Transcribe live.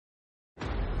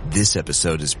This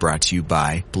episode is brought to you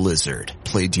by Blizzard.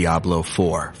 Play Diablo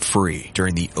 4 free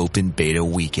during the open beta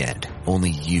weekend.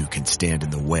 Only you can stand in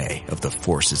the way of the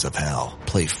forces of hell.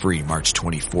 Play free March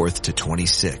 24th to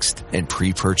 26th and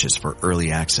pre-purchase for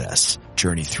early access.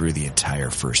 Journey through the entire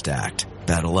first act.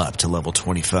 Battle up to level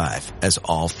 25 as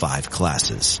all 5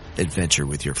 classes. Adventure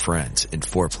with your friends in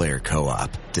 4-player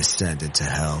co-op. Descend into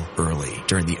hell early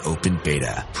during the open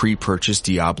beta. Pre-purchase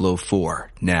Diablo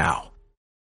 4 now.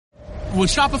 When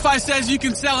Shopify says you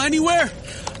can sell anywhere,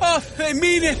 oh, they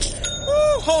mean it.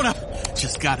 Woo, hold up.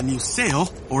 Just got a new sale.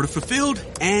 Order fulfilled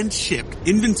and shipped.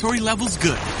 Inventory level's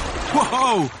good.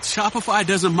 Whoa, Shopify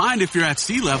doesn't mind if you're at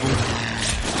sea level.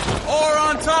 Or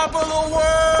on top of the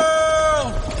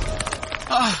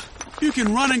world. You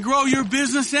can run and grow your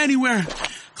business anywhere.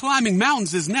 Climbing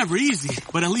mountains is never easy,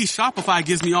 but at least Shopify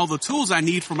gives me all the tools I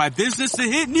need for my business to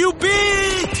hit new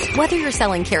peaks! Whether you're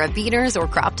selling carabiners or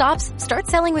crop tops, start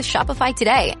selling with Shopify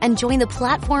today and join the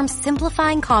platform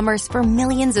simplifying commerce for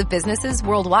millions of businesses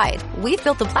worldwide. We've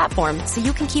built the platform so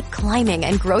you can keep climbing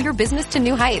and grow your business to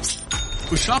new heights.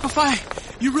 With Shopify,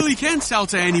 you really can sell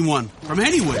to anyone, from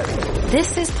anywhere.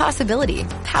 This is Possibility,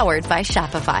 powered by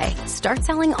Shopify. Start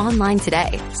selling online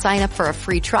today. Sign up for a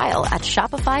free trial at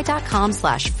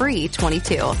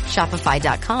shopify.com/free22.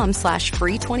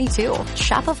 Shopify.com/free22.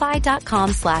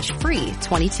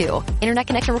 Shopify.com/free22. Internet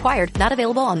connection required. Not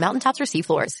available on mountaintops or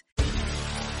seafloors.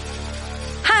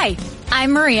 Hi,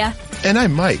 I'm Maria. And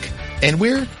I'm Mike. And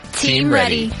we're Team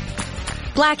Ready.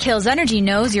 Black Hills Energy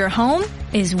knows your home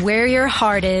is where your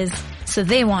heart is. So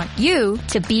they want you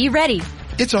to be ready.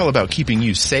 It's all about keeping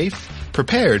you safe,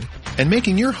 prepared, and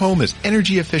making your home as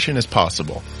energy efficient as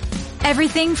possible.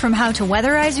 Everything from how to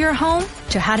weatherize your home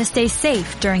to how to stay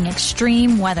safe during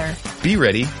extreme weather. Be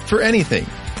ready for anything.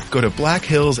 Go to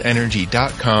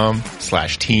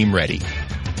blackhillsenergy.com/team ready.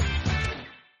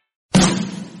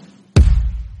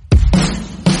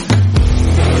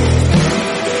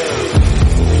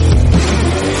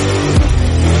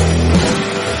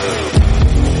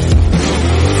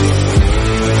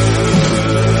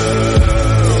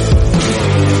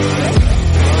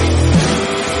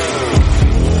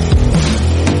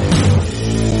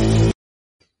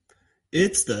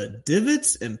 It's the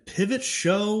Divots and Pivots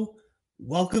Show.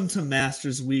 Welcome to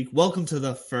Masters Week. Welcome to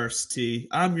the First Tee.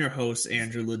 I'm your host,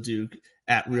 Andrew LeDuc,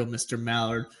 at Real Mr.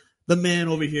 Mallard. The man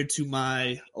over here to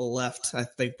my left, I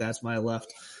think that's my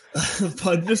left,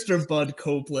 Mr. Bud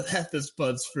Copeland at this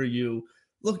Bud's for you.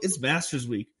 Look, it's Masters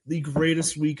Week, the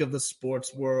greatest week of the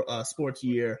sports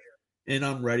year, and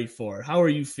I'm ready for it. How are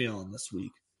you feeling this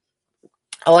week?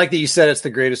 I like that you said it's the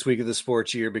greatest week of the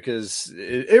sports year because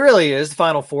it really is. The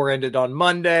Final Four ended on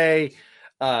Monday.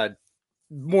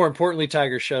 More importantly,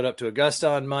 Tiger showed up to Augusta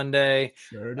on Monday.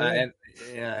 Sure did. And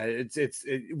yeah,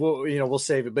 we'll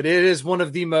save it. But it is one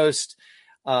of the most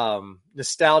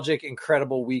nostalgic,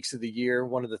 incredible weeks of the year.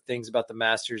 One of the things about the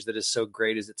Masters that is so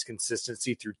great is its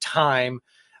consistency through time.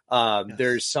 Yes.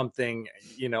 There's something,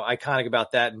 iconic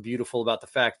about that and beautiful about the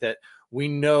fact that we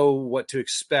know what to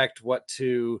expect, what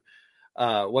to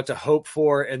hope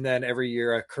for, and then every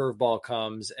year a curveball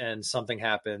comes and something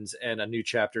happens and a new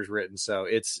chapter is written. So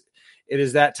it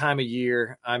is that time of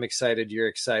year. I'm excited. You're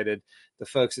excited. The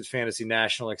folks at Fantasy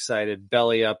National excited.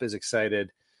 Belly Up is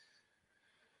excited.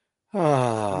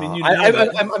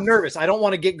 I'm nervous. I don't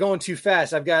want to get going too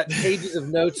fast. I've got pages of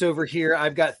notes over here.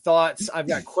 I've got thoughts. I've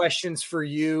got questions for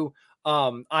you.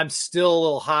 I'm still a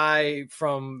little high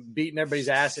from beating everybody's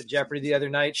ass at Jeopardy the other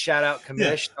night. Shout out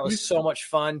Kamish. That was so much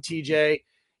fun. TJ,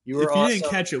 you were awesome. If you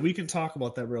didn't catch it, we can talk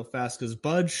about that real fast because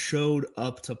Bud showed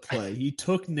up to play. He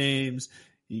took names,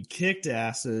 he kicked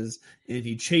asses, and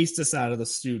he chased us out of the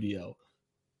studio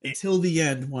until the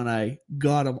end when I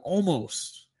got him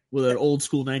almost with an old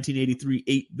school 1983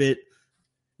 8-bit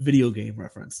video game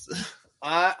reference.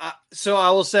 So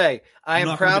I will say I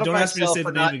am proud of myself. Don't ask me to say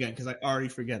the name again because I already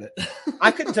forget it.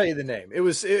 I couldn't tell you the name. It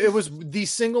was the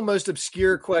single most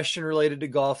obscure question related to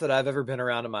golf that I've ever been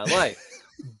around in my life.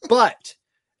 But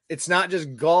it's not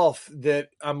just golf that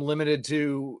I'm limited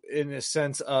to in a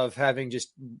sense of having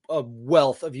just a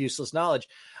wealth of useless knowledge.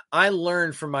 I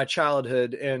learned from my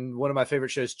childhood and one of my favorite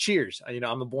shows, Cheers.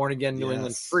 I'm a born again New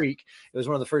England freak. It was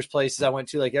one of the first places I went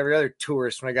to, like every other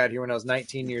tourist when I got here when I was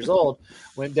 19 years old,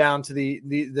 went down to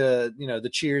the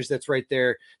Cheers that's right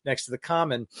there next to the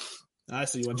Common.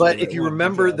 But if you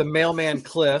remember the mailman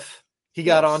Cliff, he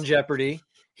got on Jeopardy.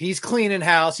 He's cleaning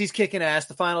house. He's kicking ass.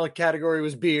 The final category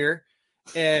was beer.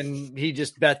 And he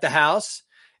just bet the house.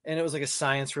 And it was like a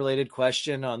science related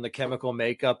question on the chemical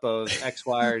makeup of X,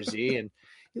 Y, or Z. And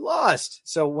he lost.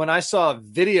 So when I saw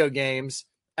video games,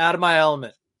 out of my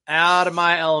element,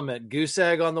 goose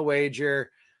egg on the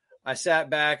wager. I sat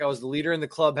back. I was the leader in the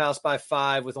clubhouse by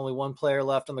 5 with only one player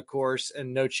left on the course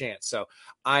and no chance. So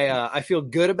I feel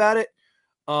good about it.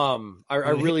 I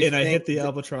really I hit think the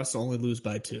albatross to only lose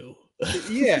by 2.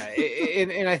 yeah,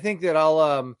 and I think that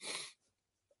I'll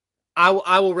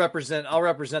represent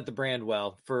the brand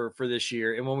well for this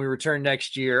year. And when we return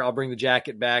next year, I'll bring the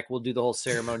jacket back. We'll do the whole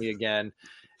ceremony again.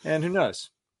 And who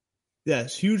knows? Yeah,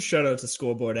 huge shout out to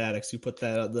Scoreboard Addicts who put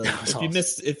that out.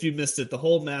 If you missed it, the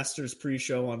whole Masters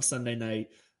pre-show on Sunday night,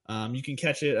 you can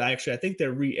catch it. Actually, I think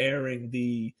they're re-airing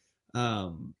the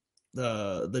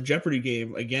Jeopardy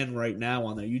game again right now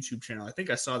on their YouTube channel. I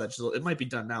think I saw that. It might be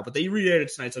done now, but they re-aired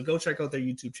it tonight. So go check out their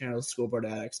YouTube channel, Scoreboard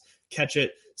Addicts. Catch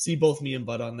it. See both me and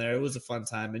Bud on there. It was a fun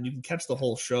time, and you can catch the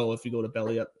whole show if you go to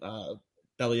Belly Up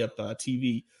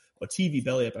TV, or TV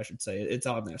Belly Up, I should say. It's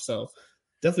on there. So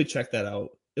definitely check that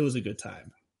out. It was a good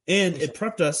time. And it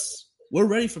prepped us. We're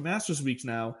ready for Masters Week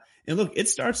now. And look, it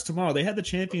starts tomorrow. They had the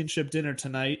championship dinner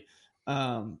tonight.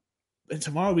 And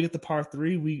tomorrow we get the par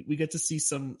 3. We get to see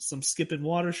some skipping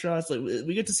water shots. Like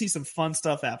we get to see some fun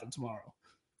stuff happen tomorrow.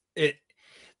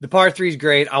 The par 3 is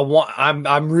great.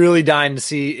 I'm really dying to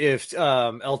see if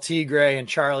LT Gray and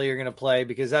Charlie are going to play,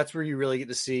 because that's where you really get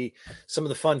to see some of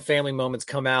the fun family moments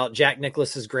come out. Jack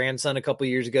Nicklaus's grandson a couple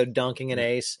years ago dunking an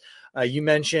ace. You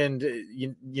mentioned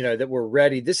you know that we're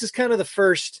ready. This is kind of the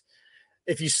first.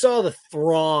 If you saw the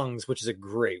throngs, which is a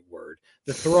great word,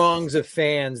 the throngs of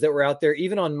fans that were out there,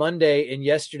 even on Monday and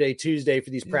yesterday, Tuesday, for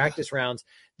these practice rounds,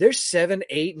 there's 7,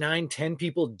 8, 9, 10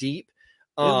 people deep.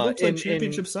 It looks like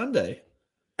Championship Sunday.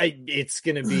 It's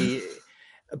going to be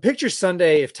a picture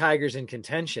Sunday if Tiger's in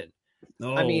contention.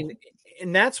 No. I mean,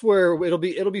 and that's where it'll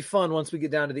be fun once we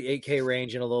get down to the 8K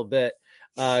range in a little bit.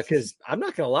 Because I'm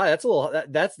not going to lie,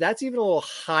 that's even a little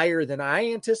higher than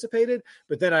I anticipated.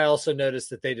 But then I also noticed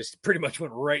that they just pretty much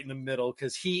went right in the middle,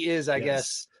 because he is, I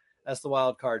guess, that's the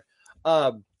wild card.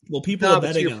 Well, people are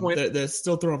betting him. They're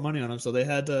still throwing money on him, so they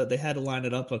had to line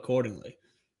it up accordingly.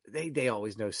 They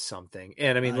always know something,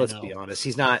 and I mean, let's be honest,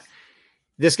 he's not.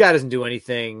 This guy doesn't do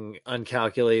anything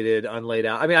uncalculated, unlaid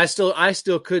out. I mean, I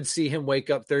still could see him wake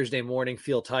up Thursday morning,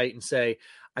 feel tight, and say,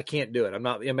 I can't do it. I'm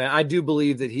not. I mean, I do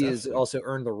believe that he has also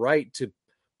earned the right to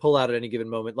pull out at any given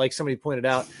moment. Like somebody pointed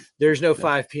out, there's no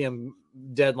 5 p.m.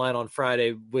 deadline on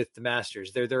Friday with the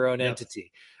Masters. They're their own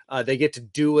entity. They get to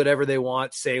do whatever they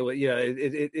want, say what,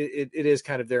 it is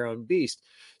kind of their own beast.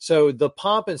 So the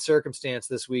pomp and circumstance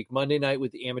this week, Monday night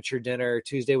with the amateur dinner,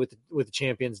 Tuesday with the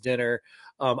champions dinner.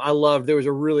 There was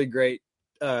a really great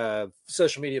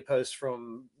social media post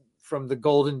from the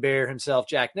Golden Bear himself,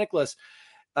 Jack Nicklaus.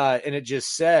 And it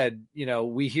just said,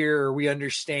 we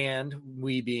understand,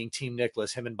 we being Team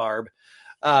Nicklaus, him and Barb,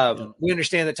 we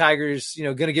understand that Tiger's,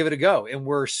 going to give it a go, and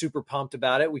we're super pumped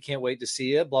about it. We can't wait to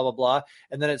see you, blah, blah, blah.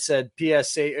 And then it said,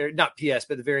 not PS,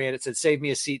 but at the very end, it said, save me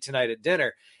a seat tonight at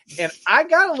dinner. And I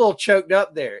got a little choked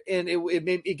up there, and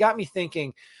it got me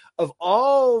thinking of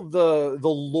all the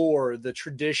lore, the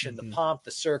tradition, the pomp,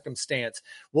 the circumstance.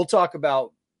 We'll talk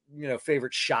about,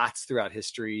 favorite shots throughout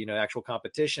history, actual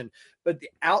competition, but the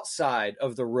outside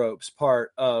of the ropes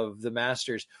part of the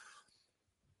Masters,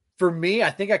 for me,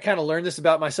 I think I kind of learned this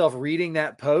about myself reading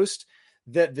that post,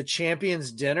 that the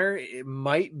champions dinner, it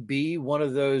might be one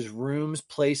of those rooms,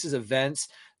 places, events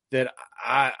that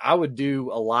I would do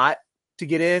a lot to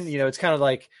get in. It's kind of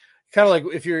like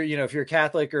if you're a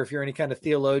Catholic, or if you're any kind of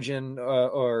theologian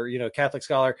or Catholic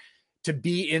scholar, to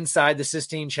be inside the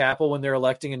Sistine Chapel when they're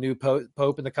electing a new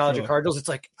pope in the College of Cardinals. It's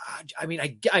like, I mean,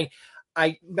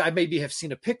 I maybe have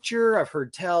seen a picture, I've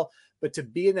heard tell, but to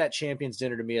be in that champions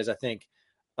dinner to me is, I think,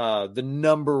 the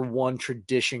number one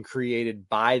tradition created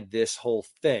by this whole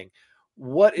thing.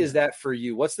 What is that for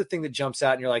you? What's the thing that jumps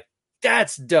out and you're like,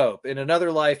 that's dope. In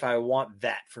another life, I want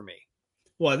that for me.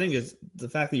 Well, I think it's the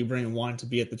fact that you bring one to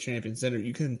be at the Champions Dinner.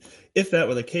 You can, if that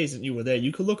were the case and you were there,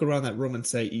 you could look around that room and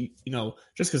say,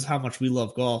 just because how much we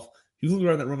love golf, you can look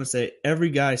around that room and say,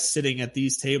 every guy sitting at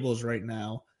these tables right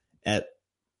now at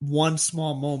one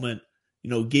small moment,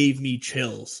 gave me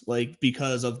chills, like,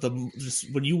 because of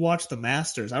just when you watch the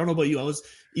Masters. I don't know about you. I was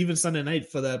even Sunday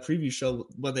night for that preview show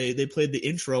when they played the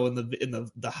intro in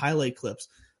the highlight clips.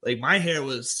 Like, my hair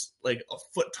was like a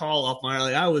foot tall off my,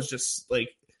 like, I was just like,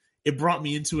 it brought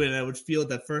me into it. And I would feel it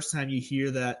that first time you hear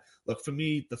that. Look, for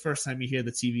me, the first time you hear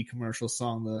the TV commercial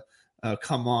song, the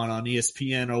Come On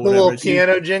ESPN or whatever. The little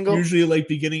piano jingle. Usually like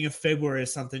beginning of February or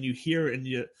something, you hear it and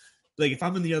you, like, if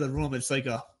I'm in the other room, it's like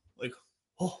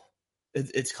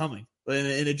it's coming.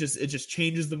 And it just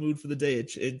changes the mood for the day.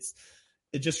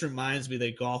 It just reminds me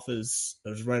that golf is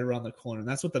right around the corner. And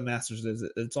that's what the Masters is.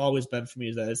 It's always been for me,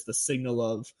 is that it's the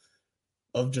signal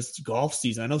of just golf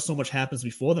season. I know so much happens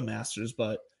before the Masters,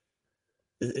 but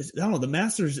I don't know. The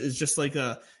Masters is just like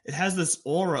it has this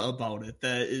aura about it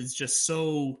that is just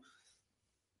so.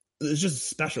 It's just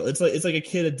special. It's like a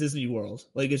kid at Disney World.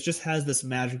 Like it just has this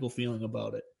magical feeling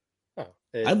about it.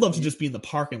 I'd love to just be in the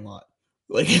parking lot.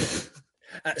 Like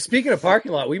speaking of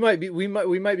parking lot, we might be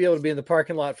able to be in the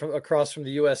parking lot from across from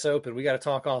the U.S. Open. We got to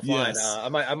talk offline. Yes.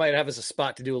 I might have us a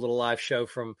spot to do a little live show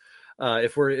from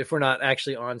if we're not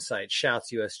actually on site.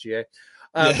 Shouts USGA.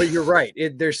 But you're right.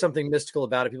 There's something mystical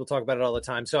about it. People talk about it all the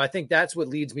time. So I think that's what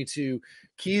leads me to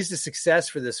keys to success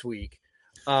for this week.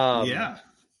 Quick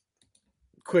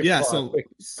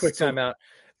timeout.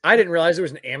 I didn't realize there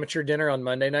was an amateur dinner on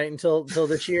Monday night until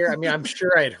this year. I mean, I'm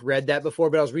sure I had read that before,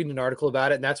 but I was reading an article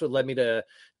about it, and that's what led me to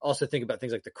also think about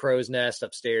things like the crow's nest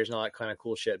upstairs and all that kind of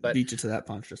cool shit. But beat you to that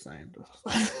punch, just saying.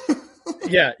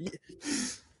 Yeah.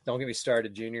 Don't get me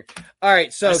started, Junior. All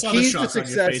right, so keys to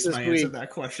success this week. That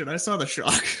question, I saw the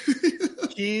shock.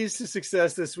 Keys to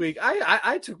success this week.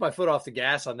 I took my foot off the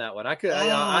gas on that one.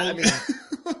 I mean,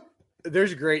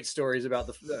 there's great stories about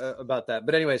that.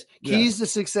 But anyways, keys to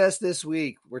success this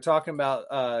week. We're talking about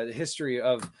the history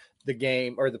of the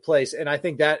game or the place, and I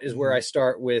think that is where I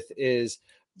start with is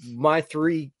my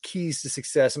 3 keys to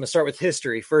success. I'm gonna start with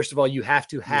history. First of all, you have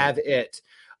to have it.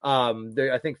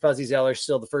 I think Fuzzy Zoeller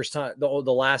still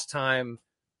the last time.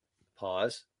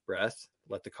 Pause, breath,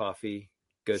 let the coffee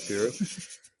go through.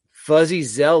 Fuzzy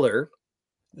Zoeller,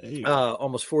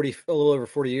 almost a little over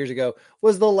 40 years ago,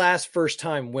 was the last first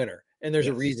time winner. And there's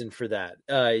a reason for that.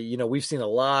 We've seen a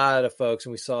lot of folks,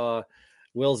 and we saw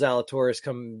Will Zalatoris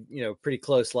come, pretty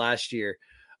close last year.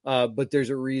 But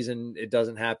there's a reason it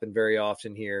doesn't happen very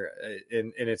often here.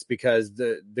 And it's because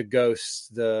the ghosts,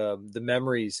 the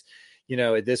memories,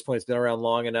 at this point, it's been around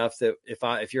long enough that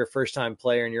if you're a first time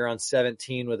player and you're on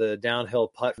 17 with a downhill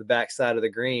putt for the backside of the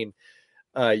green,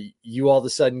 you all of a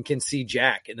sudden can see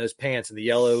Jack in those pants and the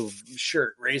yellow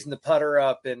shirt raising the putter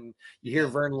up, and you hear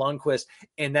Vern Lundquist,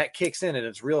 and that kicks in, and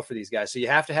it's real for these guys. So you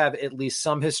have to have at least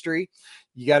some history.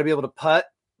 You got to be able to putt.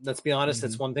 Let's be honest.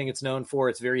 That's one thing it's known for.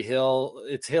 It's very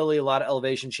it's hilly, a lot of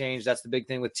elevation change. That's the big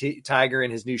thing with Tiger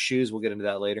and his new shoes. We'll get into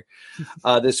that later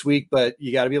this week, but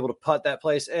you got to be able to putt that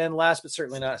place. And last, but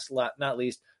certainly not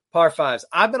least, par fives.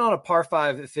 I've been on a par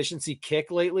 5 efficiency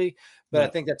kick lately, but I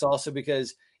think that's also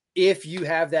because if you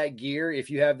have that gear,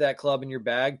 if you have that club in your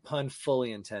bag, pun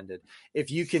fully intended. If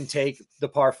you can take the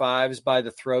par 5s by the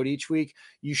throat each week,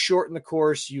 you shorten the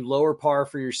course, you lower par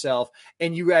for yourself,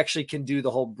 and you actually can do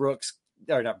the whole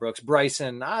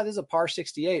Bryson, this is a par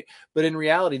 68. But in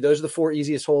reality, those are the 4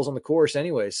 easiest holes on the course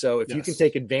anyway. So if you can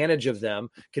take advantage of them,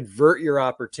 convert your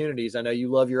opportunities. I know you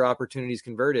love your opportunities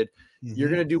converted. You're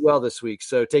going to do well this week.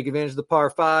 So take advantage of the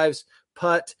par 5s,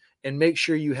 putt, and make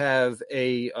sure you have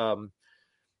a,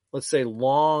 let's say you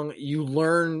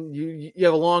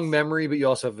have a long memory, but you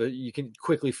also you can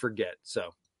quickly forget.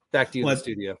 So back to you in the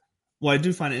studio. Well, I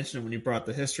do find it interesting when you brought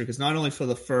the history, because not only for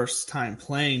the first time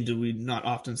playing do we not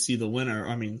often see the winner,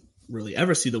 I mean, really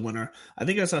ever see the winner. I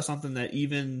think I saw something that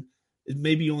even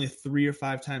maybe only 3 or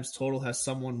 5 times total has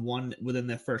someone won within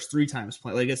their first 3 times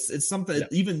playing. Like it's something,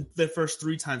 even their first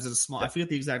 3 times is a small, I forget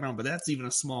the exact number, but that's even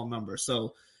a small number.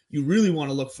 So you really want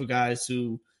to look for guys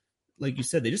who, like you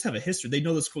said, they just have a history. They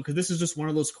know this course, because this is just one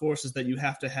of those courses that you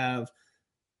have to have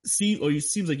it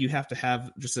seems like you have to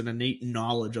have just an innate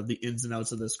knowledge of the ins and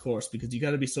outs of this course, because you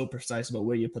got to be so precise about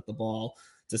where you put the ball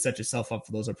to set yourself up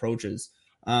for those approaches.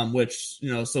 So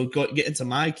get into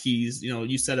my keys.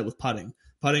 You said it with putting.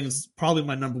 Putting is probably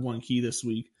my number 1 key this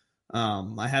week.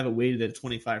 I have it weighted at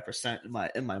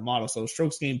 25% in my model. So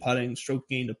strokes gained putting, stroke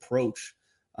gained approach,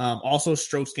 also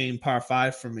strokes gained par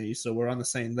 5 for me. So we're on the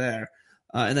same there.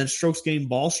 And then strokes gained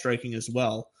ball striking as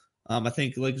well. I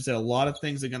think, like you said, a lot of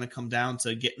things are going to come down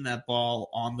to getting that ball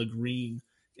on the green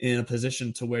in a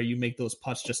position to where you make those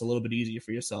putts just a little bit easier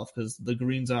for yourself, because the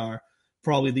greens are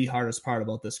probably the hardest part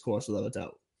about this course, without a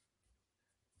doubt.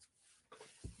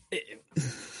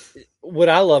 What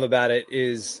I love about it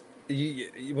is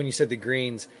when you said the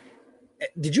greens,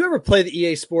 did you ever play the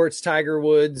EA Sports Tiger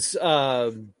Woods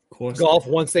golf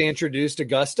once they introduced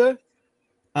Augusta?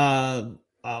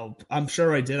 I'm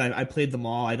sure I did. I played them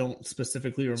all. I don't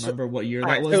specifically remember what year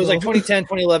that was. It was like 2010,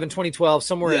 2011, 2012,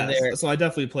 somewhere in there. So I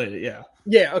definitely played it, yeah.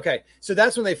 Yeah, okay. So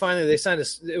that's when they signed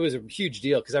us. It was a huge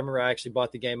deal, because I remember I actually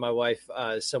bought the game. My wife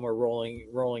somewhere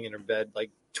rolling in her bed, like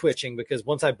twitching, because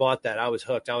once I bought that, I was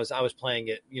hooked. I was playing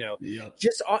it,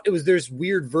 there's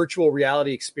weird virtual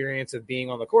reality experience of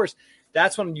being on the course.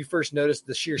 That's when you first noticed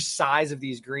the sheer size of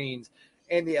these greens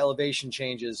and the elevation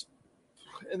changes.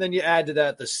 And then you add to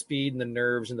that the speed and the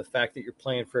nerves and the fact that you're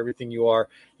playing for everything you are.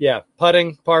 Yeah,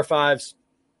 putting, par 5s,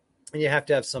 and you have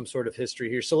to have some sort of history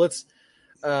here. So let's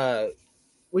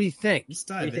What do you think? Let's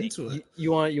dive into it.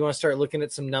 You want to start looking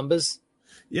at some numbers?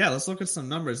 Yeah, let's look at some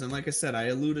numbers. And like I said, I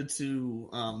alluded to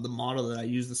the model that I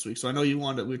used this week. So I know we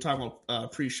were talking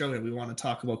about pre-show here. We want to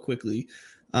talk about quickly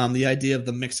the idea of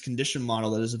the mixed condition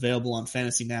model that is available on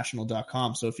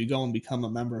fantasynational.com. So if you go and become a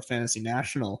member of Fantasy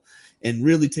National and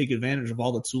really take advantage of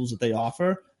all the tools that they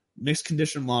offer, mixed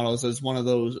condition models is one of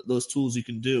those tools you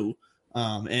can do.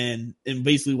 And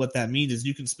basically what that means is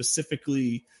you can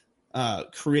specifically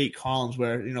create columns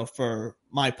where, for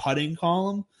my putting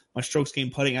column, my strokes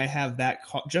gained putting, I have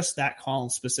just that column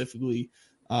specifically,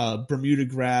 Bermuda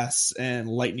grass and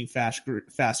lightning fast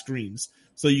greens.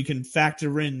 So you can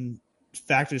factor in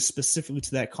factors specifically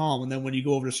to that column. And then when you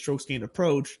go over to strokes gained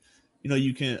approach,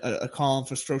 you can, a column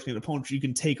for strokes gained approach, you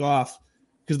can take off,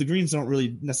 because the greens don't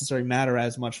really necessarily matter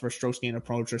as much for strokes gained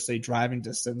approach or say driving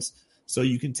distance. So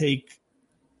you can take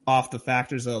off the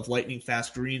factors of lightning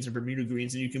fast greens or Bermuda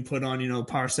greens, and you can put on,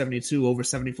 par 72 over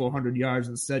 7,400 yards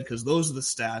instead, because those are the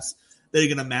stats that are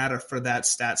going to matter for that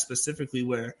stat specifically,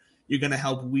 where you're going to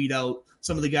help weed out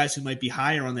some of the guys who might be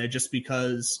higher on there just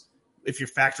because if you're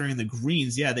factoring in the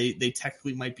greens, they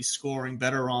technically might be scoring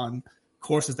better on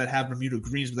courses that have Bermuda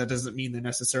greens, but that doesn't mean they're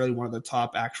necessarily one of the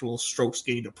top actual strokes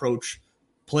gained approach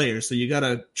players. So you got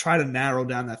to try to narrow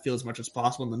down that field as much as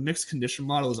possible. And the mixed condition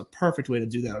model is a perfect way to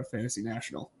do that with Fantasy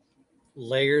National.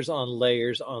 Layers on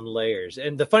layers on layers.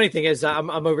 And the funny thing is I'm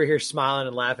over here smiling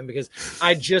and laughing because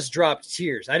I just dropped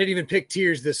tiers. I didn't even pick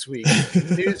tiers this week.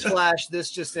 Newsflash,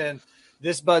 this just in.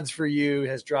 This Bud's for You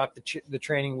has dropped the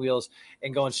training wheels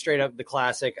and going straight up the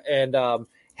classic, and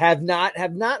have not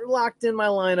locked in my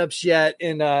lineups yet.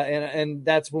 And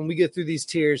that's when we get through these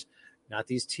tiers. Not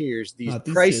these tiers, these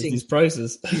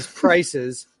prices,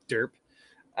 derp.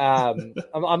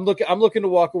 I'm looking to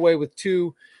walk away with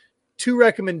two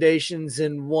recommendations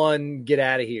and one get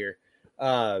out of here.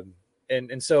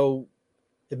 And so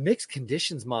the mixed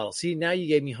conditions model. See, now you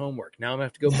gave me homework. Now I'm gonna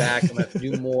have to go back. I'm gonna have to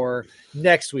do more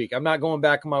next week. I'm not going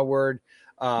back on my word.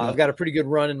 I've got a pretty good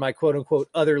run in my quote unquote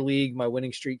other league. My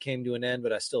winning streak came to an end,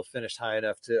 but I still finished high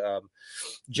enough to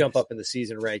jump up in the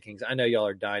season rankings. I know y'all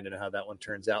are dying to know how that one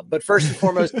turns out. But first and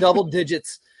foremost, double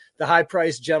digits, the high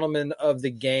priced gentleman of the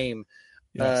game,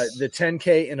 the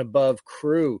 10K and above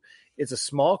crew. It's a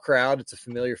small crowd. It's a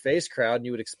familiar face crowd, and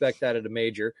you would expect that at a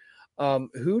major.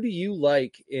 Who do you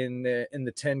like in the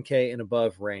 10K and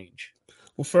above range?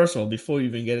 Well, first of all, before you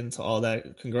even get into all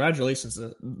that, congratulations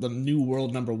to the new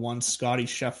world number one, Scotty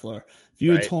Scheffler. If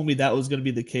you had told me that was going to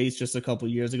be the case just a couple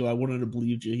of years ago, I wouldn't have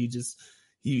believed you.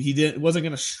 He wasn't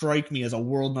going to strike me as a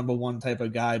world number one type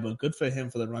of guy, but good for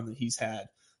him for the run that he's had.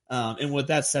 And with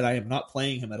that said, I am not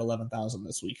playing him at 11,000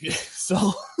 this week.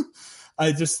 So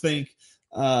I just think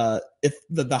if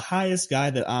the highest guy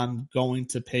that I'm going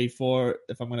to pay for,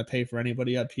 if I'm going to pay for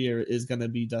anybody up here, is going to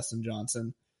be Dustin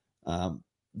Johnson.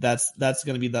 That's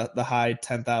going to be the high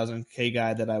 10,000 K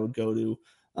guy that I would go to.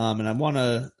 And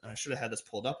I should have had this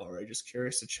pulled up already. Just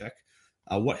curious to check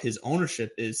what his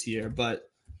ownership is here. But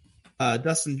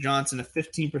Dustin Johnson, a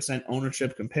 15%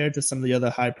 ownership compared to some of the other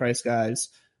high price guys.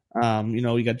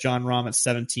 We got John Rahm at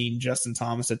 17, Justin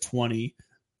Thomas at 20.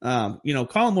 Colin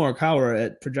Morikawa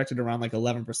at projected around like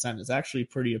 11% is actually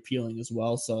pretty appealing as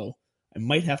well. So I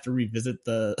might have to revisit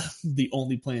the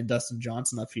only playing Dustin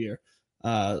Johnson up here.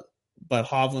 But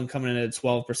Hovland coming in at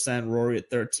 12%, Rory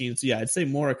at 13%. So, I'd say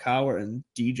Morikawa and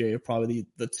DJ are probably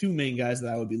the two main guys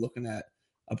that I would be looking at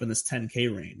up in this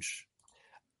 10K range.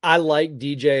 I like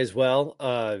DJ as well.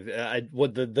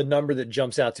 The number that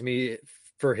jumps out to me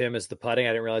for him is the putting. I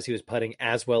didn't realize he was putting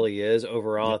as well he is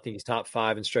overall. Yep. I think he's top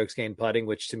 5 in strokes gained putting,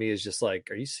 which to me is just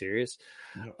like, are you serious?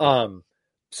 Yep.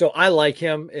 So I like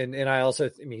him, and I also,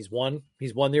 he's won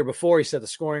the year before. He set the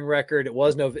scoring record. It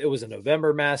was a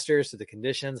November Masters, so the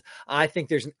conditions. I think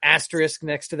there's an asterisk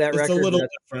next to that record. It's a little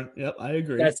different. Yep, I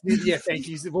agree. Thank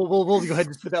you. We'll go ahead and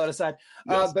just put that one aside.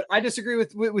 Yes. But I disagree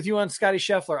with you on Scotty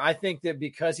Scheffler. I think that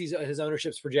because his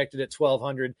ownership's projected at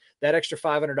 $1,200, that extra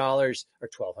 $500 or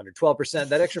 12%,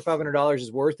 that extra $500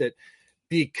 is worth it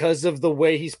because of the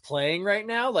way he's playing right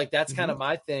now. Like that's kind of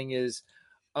my thing is.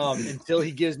 Until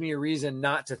he gives me a reason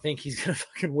not to think he's going to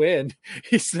fucking win,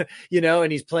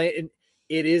 and he's playing. And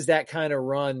it is that kind of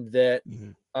run that,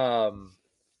 I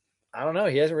don't know.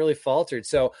 He hasn't really faltered.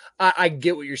 So I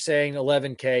get what you're saying.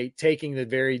 11K taking the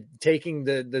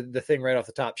thing right off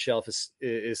the top shelf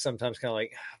is sometimes kind of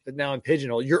like, but now I'm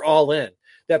pigeonholed. You're all in.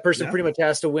 That person pretty much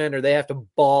has to win, or they have to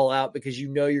ball out because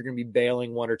you're going to be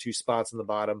bailing 1 or 2 spots in the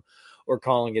bottom or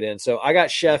calling it in. So I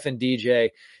got Chef and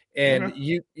DJ. And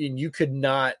you could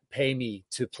not pay me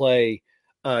to play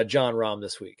John Rahm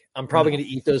this week. I'm probably going to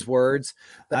eat those words.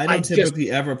 But I don't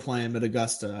typically ever play him at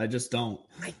Augusta. I just don't.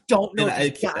 I don't know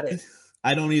if he's got it.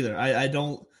 I don't either. I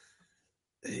don't.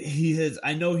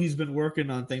 I know he's been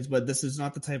working on things, but this is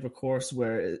not the type of course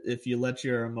where if you let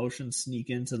your emotions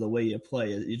sneak into the way you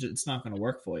play, it's not going to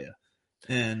work for you.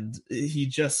 And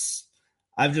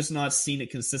I've just not seen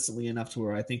it consistently enough to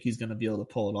where I think he's going to be able to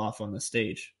pull it off on the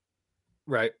stage.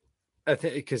 Right. I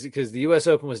think because the U.S.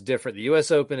 Open was different. The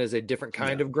U.S. Open is a different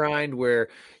kind of grind where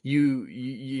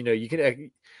you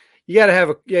gotta have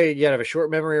a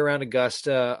short memory around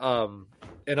Augusta.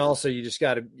 And also you just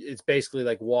gotta, it's basically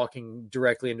like walking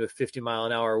directly into a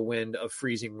 50-mile-an-hour wind of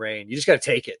freezing rain. You just got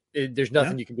to take it. There's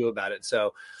nothing you can do about it.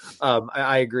 So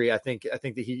I agree. I think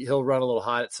that he'll run a little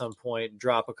hot at some point,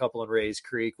 drop a couple in Ray's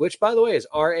Creek, which by the way is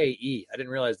RAE. I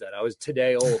didn't realize that. I was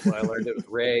today old when I learned it was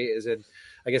Ray is in,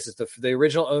 I guess it's the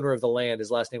original owner of the land.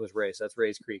 His last name was Ray. So that's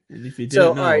Ray's Creek. And if you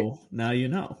didn't know, now you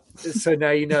know. So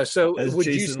now you know. So would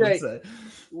Jason you say,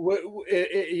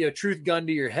 truth gun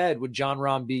to your head, would John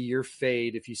Rahm be your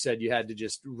fade if you said you had to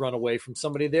just run away from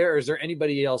somebody there? Or is there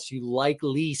anybody else you like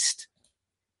least?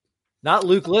 Not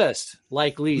Luke List,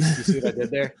 like least. You see what I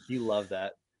did there? You love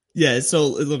that. Yeah. So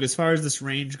look, as far as this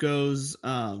range goes,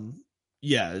 when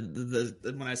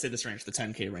I say this range, the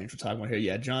 10K range we're talking about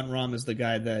here, John Rahm is the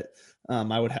guy that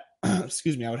I would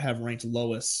have ranked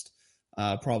lowest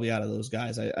probably out of those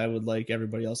guys. I would like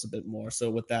everybody else a bit more.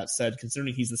 So with that said,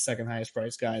 considering he's the second highest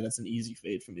priced guy, that's an easy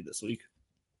fade for me this week.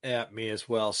 Yeah, me as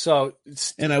well. So,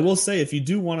 and I will say, if you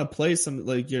do want to play some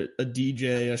like a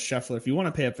DJ, a Scheffler, if you want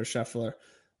to pay up for Scheffler,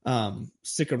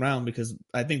 stick around because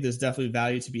I think there's definitely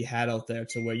value to be had out there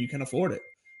to where you can afford it.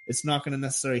 It's not going to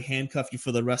necessarily handcuff you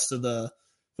for the rest of your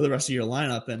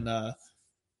lineup and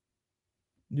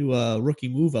new rookie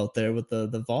move out there with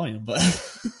the volume. But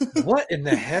what in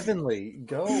the heavenly?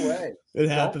 Go away. It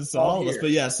happens to all of us.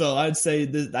 But yeah, so I'd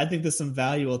say I think there's some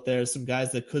value out there. Some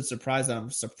guys that could surprise.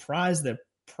 I'm surprised they're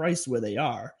priced where they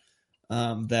are.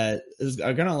 That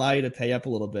are going to allow you to pay up a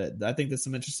little bit. I think there's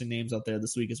some interesting names out there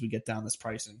this week as we get down this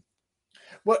pricing.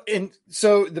 Well, and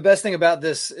so the best thing about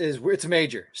this is it's a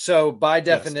major. So by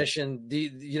definition,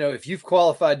 if you've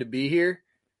qualified to be here,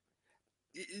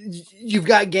 you've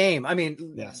got game. I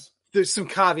mean, there's some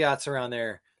caveats around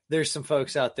there. There's some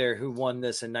folks out there who won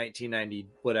this in 1990,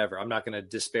 whatever. I'm not going to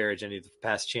disparage any of the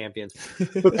past champions,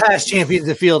 but past champions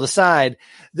the field aside,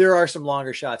 there are some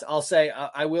longer shots. I'll say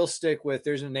I will stick with,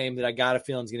 there's a name that I got a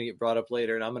feeling is going to get brought up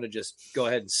later, and I'm going to just go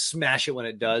ahead and smash it when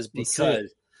it does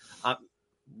because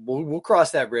we'll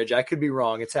cross that bridge. I could be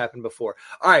wrong. It's happened before.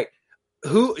 All right.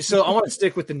 So I want to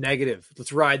stick with the negative.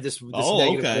 Let's ride this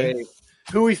negative wave.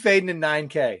 Who we fading in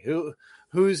 9K?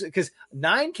 Who's because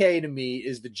 9K to me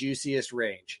is the juiciest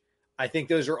range. I think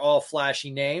those are all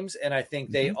flashy names, and I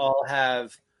think they all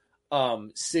have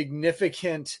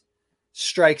significant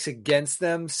strikes against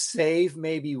them, save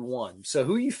maybe one. So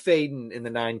who you fading in the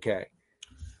 9K?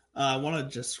 I want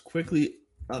to just quickly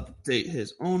update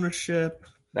his ownership.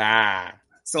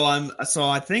 So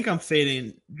I think I'm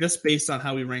fading just based on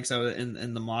how he ranks out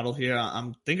in the model here.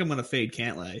 I think I'm going to fade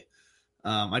Cantlay.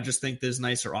 I just think there's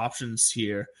nicer options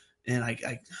here, and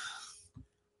the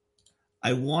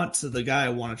guy I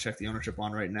want to check the ownership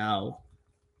on right now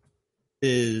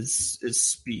is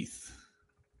Spieth.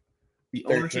 The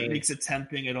 13. Ownership makes it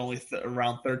tempting at only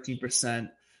around 13%,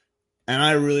 and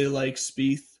I really like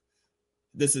Spieth.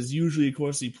 This is usually a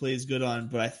course he plays good on,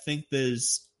 but I think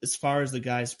there's, as far as the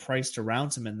guys priced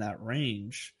around him in that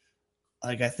range,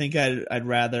 I think I'd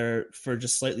rather, for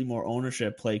just slightly more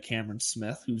ownership, play Cameron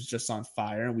Smith, who's just on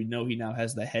fire, and we know he now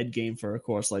has the head game for a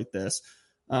course like this.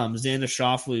 Xander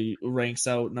Schauffele ranks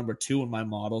out number 2 in my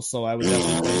model, so I would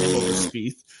definitely play him over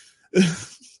Spieth.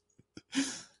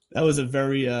 That was a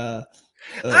very I'm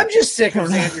just sick of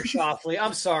Xander Schauffele.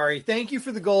 I'm sorry. Thank you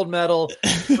for the gold medal.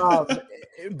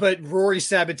 But Rory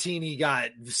Sabatini got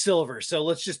silver. So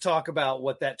let's just talk about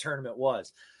what that tournament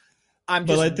was. But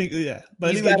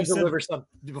he's got to deliver something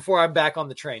before I'm back on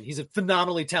the train. He's a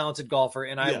phenomenally talented golfer,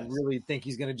 and I really think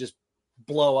he's going to just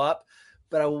blow up.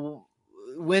 But I will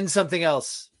win something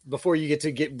else before you get to,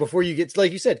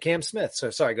 like you said, Cam Smith. So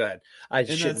sorry, go ahead.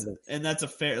 That's a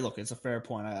fair look. It's a fair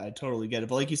point. I totally get it.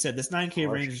 But like you said, this 9K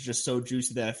range is just so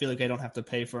juicy that I feel like I don't have to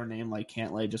pay for a name like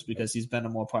Cantlay just because he's been a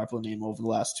more popular name over the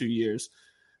last 2 years.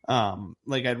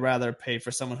 I'd rather pay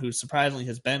for someone who surprisingly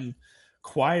has been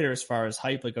quieter as far as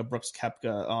hype, like a Brooks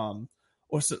Koepka,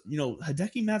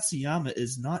 Hideki Matsuyama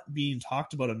is not being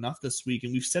talked about enough this week,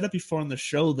 and we've said it before on the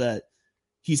show that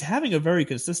he's having a very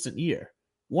consistent year,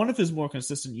 one of his more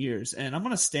consistent years, and I'm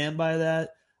going to stand by that.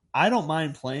 I don't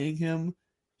mind playing him.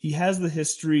 he has the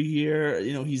history here.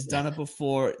 He's done it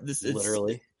before.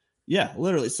 Literally. Yeah,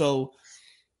 literally. So,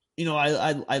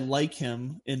 I like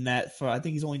him in that I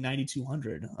think he's only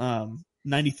 9,200,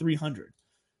 9,300.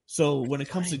 So when it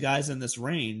comes to guys in this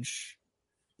range,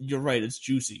 you're right, it's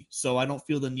juicy. So I don't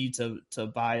feel the need to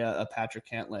buy a Patrick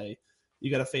Cantlay.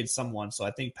 You got to fade someone. So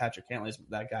I think Patrick Cantlay is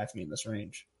that guy for me in this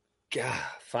range. God,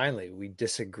 finally, we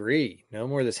disagree. No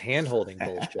more of this hand-holding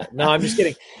bullshit. No, I'm just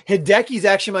kidding. Hideki's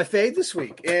actually my fade this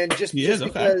week. And just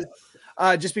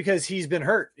because he's been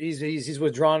hurt. He's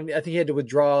withdrawn. I think he had to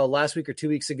withdraw last week or 2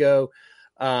 weeks ago.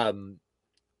 And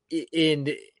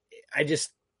I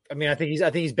think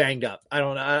he's banged up. I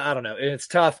don't know. And it's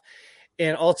tough.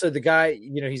 And also the guy,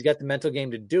 he's got the mental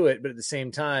game to do it, but at the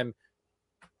same time,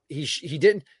 he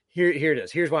didn't. Here it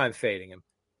is. Here's why I'm fading him.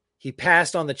 He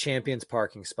passed on the champion's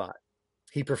parking spot.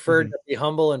 He preferred to be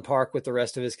humble and park with the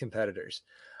rest of his competitors.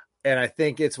 And I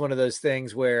think it's one of those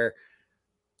things where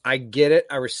I get it.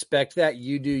 I respect that.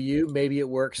 You do you. Maybe it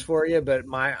works for you, but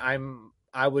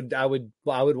I would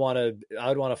want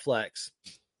to flex.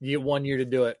 You get 1 year to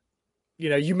do it.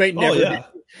 You may never.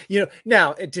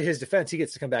 Now to his defense, he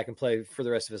gets to come back and play for the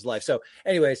rest of his life. So,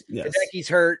 anyways, Hideki's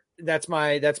hurt. That's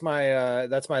my latest.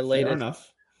 Fair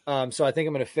enough. So I think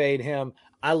I'm going to fade him.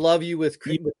 I love you with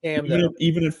Cam,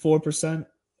 even at 4%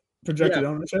 projected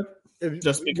ownership.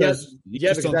 Just because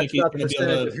because that's not the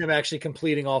percentage of him actually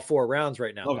completing all 4 rounds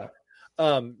right now. Okay.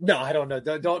 No, I don't know.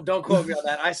 Don't quote me on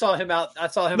that. I saw him out.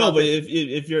 No, but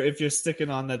if you're sticking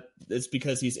on that, it's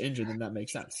because he's injured, then that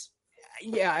makes sense.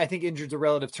 Yeah, I think injured's a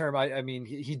relative term. I mean,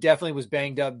 he definitely was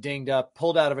banged up, dinged up,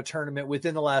 pulled out of a tournament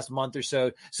within the last month or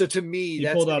so. So to me, he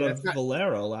pulled out of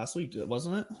Valero last week,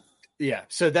 wasn't it? Yeah.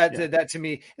 So that to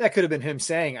me, that could have been him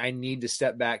saying, I need to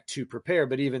step back to prepare.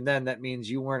 But even then, that means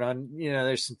you weren't on,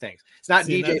 there's some things. It's not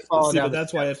DJ falling down. But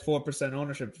that's why at 4%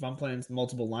 ownership, if I'm playing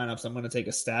multiple lineups, I'm going to take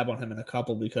a stab on him in a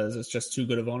couple because it's just too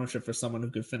good of ownership for someone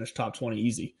who could finish top 20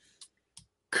 easy.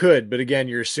 Could, but again,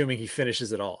 you're assuming he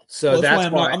finishes it all. So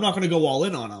that's why I'm not going to go all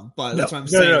in on him, but that's what I'm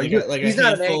saying. He's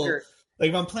not an anchor. Like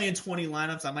if I'm playing 20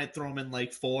 lineups, I might throw him in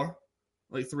like 4.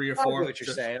 Like 3 or 4. I know what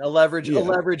you're saying. A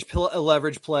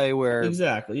leverage play where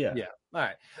exactly. Yeah. All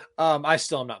right. I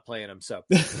still am not playing him. So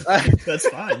that's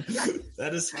fine.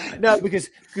 That is fine. No, because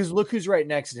look who's right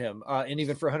next to him. And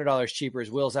even for $100 cheaper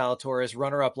is Will Zalatoris,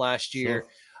 runner up last year.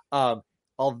 Sure.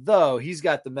 Although he's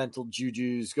got the mental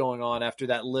juju's going on after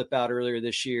that lip out earlier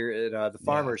this year at the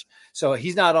Farmers. Yeah. So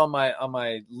he's not on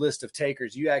my list of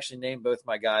takers. You actually named both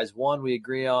my guys. One we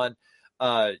agree on.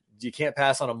 You can't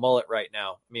pass on a mullet right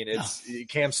now. I mean, it's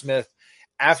Cam Smith.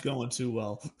 It's going too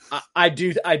well. I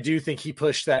do think he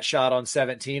pushed that shot on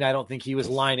 17. I don't think he was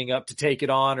lining up to take it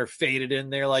on or fade it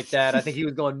in there like that. I think he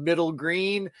was going middle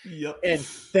green. Yep. And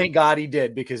thank God he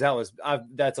did because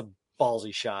that's a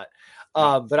ballsy shot.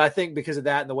 But I think because of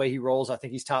that and the way he rolls, I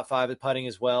think he's top 5 at putting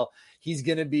as well. He's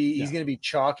going to be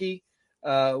chalky.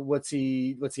 What's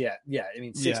he at? Yeah. I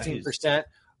mean, 16%,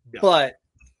 but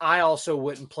I also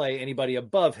wouldn't play anybody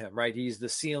above him, right? He's the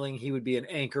ceiling. He would be an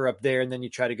anchor up there. And then you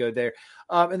try to go there.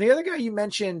 And the other guy you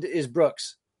mentioned is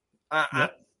Brooks. I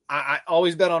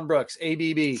always bet on Brooks,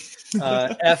 ABB,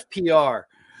 FPR.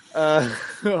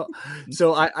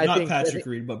 So I not think Patrick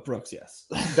Reed, but Brooks. Yes,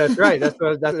 that's right.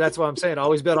 That's what I'm saying.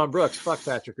 Always bet on Brooks. Fuck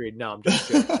Patrick Reed. No, I'm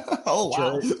just joking. Oh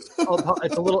wow,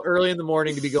 it's a little early in the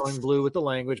morning to be going blue with the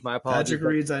language. My apologies.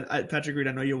 Patrick Reed.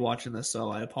 I know you're watching this, so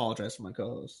I apologize for my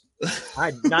co-host.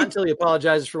 Not until he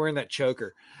apologizes for wearing that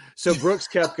choker. So Brooks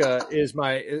Koepka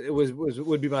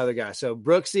would be my other guy. So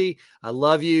Brooksy, I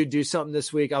love you. Do something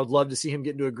this week. I would love to see him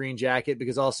get into a green jacket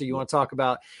because also you want to talk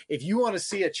about if you want to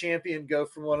see a champion go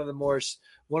from one of the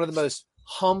most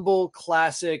humble,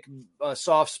 classic,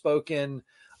 soft-spoken,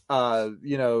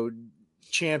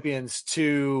 champions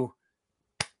to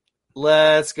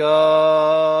let's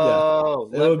go.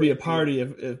 Yeah, that would be a party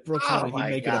if Brooks he'd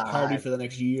make it a party for the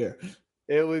next year.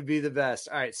 It would be the best.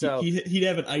 All right, so he'd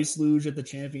have an ice luge at the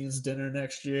champions dinner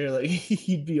next year. Like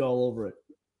he'd be all over it.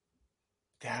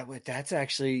 That's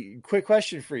actually quick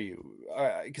question for you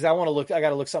because I got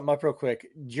to look something up real quick.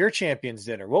 Your champions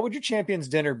dinner. What would your champions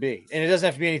dinner be? And it doesn't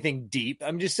have to be anything deep.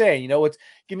 I'm just saying.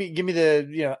 Give me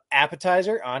the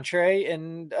appetizer, entree,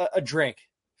 and a drink.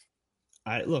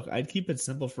 I'd keep it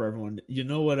simple for everyone. You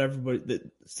know what,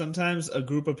 sometimes a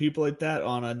group of people like that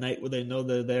on a night where they know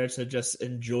they're there to just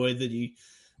enjoy the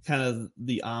kind of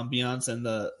the ambiance and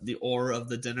the aura of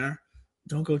the dinner.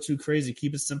 Don't go too crazy.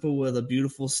 Keep it simple with a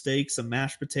beautiful steak, some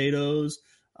mashed potatoes.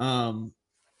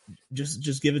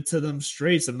 Just give it to them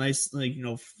straight. Some nice,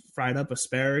 fried up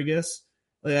asparagus.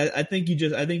 I think you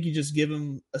just give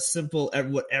them a simple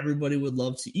what everybody would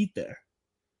love to eat there.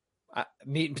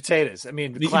 Meat and potatoes. I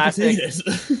mean, Meat and classic,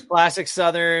 potatoes. classic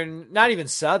Southern, not even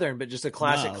Southern, but just a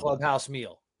classic clubhouse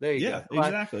meal. There you go.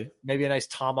 Exactly. Maybe a nice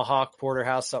tomahawk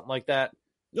porterhouse, something like that.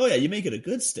 Oh yeah, you make it a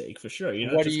good steak for sure.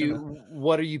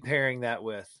 What are you pairing that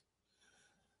with?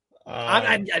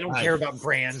 I don't care about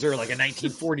brands or like a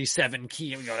 1947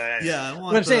 key. Yeah,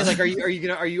 what I'm saying is, like,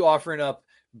 are you offering up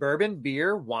bourbon,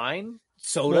 beer, wine,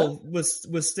 soda? Well,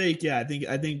 with steak, yeah, I think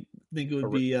it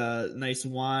would be nice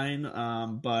wine.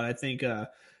 But I think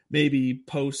maybe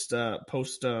post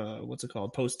dinner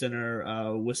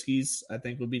whiskeys, I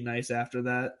think would be nice after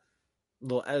that.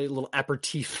 A little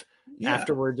aperitif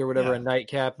afterwards or whatever, a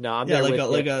nightcap. No, I'm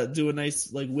do a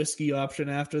nice like whiskey option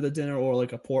after the dinner, or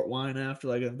like a port wine after.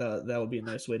 Like that would be a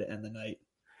nice way to end the night. It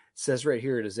says right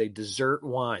here it is a dessert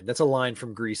wine. That's a line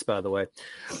from Grease, by the way.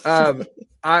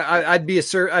 I'd be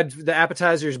the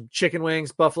appetizers, chicken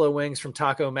wings, buffalo wings from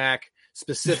Taco Mac,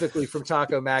 specifically from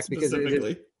Taco Mac because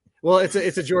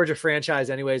it's a Georgia franchise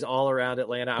anyways, all around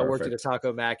Atlanta. Perfect. I worked at a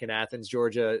Taco Mac in Athens,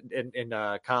 Georgia in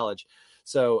college.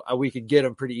 So we could get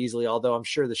them pretty easily, although I'm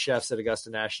sure the chefs at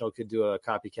Augusta National could do a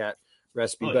copycat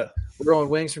recipe. But we're going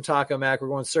wings from Taco Mac. We're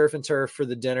going surf and turf for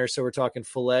the dinner. So we're talking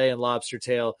filet and lobster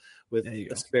tail with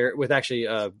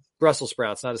Brussels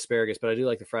sprouts, not asparagus, but I do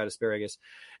like the fried asparagus.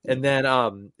 And then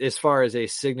as far as a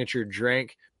signature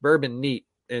drink, bourbon neat.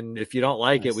 And if you don't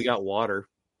like it, we got water.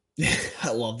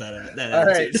 I love that. All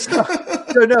right.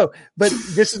 So no, but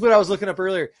this is what I was looking up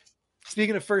earlier.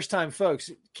 Speaking of first-time folks,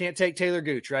 can't take Taylor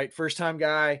Gooch, right? First-time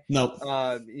guy. Nope.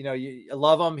 You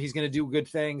love him. He's going to do good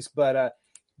things, but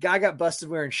guy got busted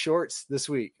wearing shorts this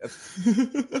week.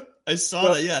 I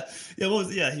saw that. Yeah.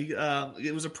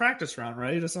 It was a practice round,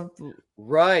 right, or something.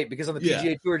 Right, because on the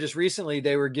PGA Tour just recently,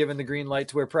 they were given the green light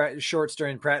to wear shorts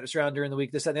during practice round during the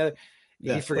week. This, that, and the other.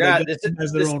 Yeah, he forgot. This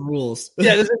has their own rules.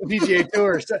 Yeah, this is the PGA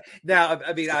Tour. So, now,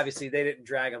 I mean, obviously, they didn't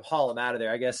drag him, haul him out of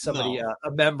there. I guess somebody,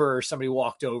 a member or somebody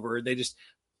walked over. They just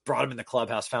brought him in the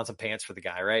clubhouse, found some pants for the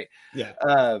guy, right?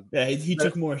 Yeah. He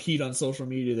took more heat on social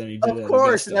media than he did. Of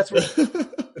course, and that's what.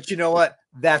 But you know what?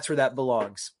 That's where that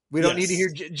belongs. We don't need to hear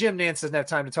Jim Nance doesn't have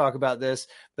time to talk about this,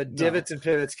 but Divots and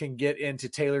Pivots can get into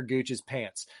Taylor Gooch's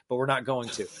pants, but we're not going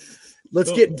to.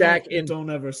 Let's get back in.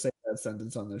 Don't ever say that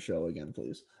sentence on the show again,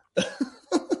 please.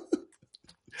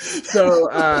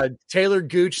 So Taylor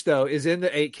Gooch, though, is in the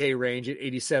 8K range at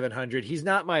 8,700. He's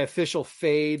not my official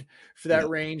fade for that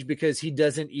range because he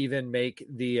doesn't even make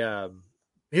the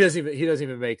he doesn't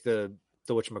even make the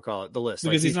whatchamacallit, the list.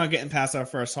 Because he's not getting past our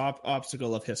first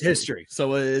obstacle of history.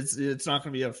 So it's not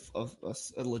going to be a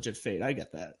legit fade. I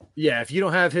get that. Yeah, if you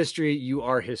don't have history, you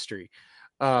are history.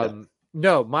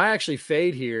 No, my actually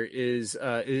fade here is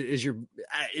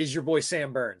your boy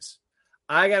Sam Burns.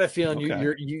 I got a feeling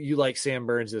you like Sam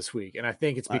Burns this week, and I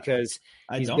think it's because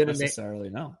I don't necessarily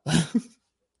know.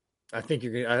 I think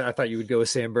you're gonna. I thought you would go with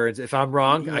Sam Burns. If I'm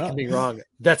wrong, I can be wrong.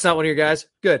 That's not one of your guys.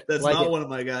 Good. That's not one of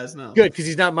my guys. No. Good, because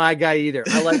he's not my guy either.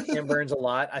 I like Sam Burns a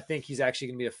lot. I think he's actually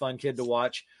going to be a fun kid to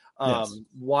watch.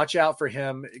 Watch out for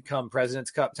him come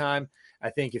President's Cup time.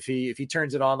 I think if he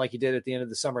turns it on like he did at the end of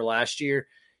the summer last year,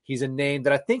 he's a name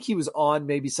that I think he was on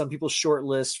maybe some people's short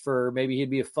list for maybe he'd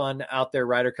be a fun out there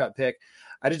Ryder Cup pick.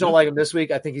 I just don't like him this week.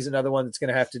 I think he's another one that's going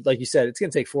to have to, like you said, it's going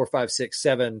to take 4, 5, 6,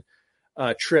 7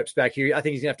 trips back here. I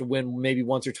think he's going to have to win maybe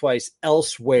once or twice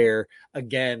elsewhere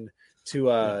again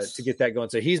to get that going.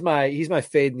 So he's my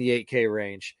fade in the 8K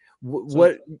range.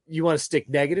 What you want to stick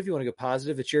negative? You want to go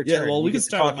positive? It's your turn. Yeah, well, we can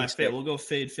start with my fade. We'll go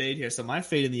fade here. So my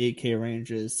fade in the 8K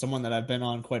range is someone that I've been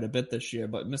on quite a bit this year,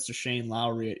 but Mr. Shane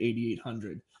Lowry at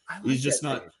 8,800. He's just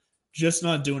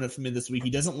not doing it for me this week. He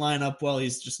doesn't line up well.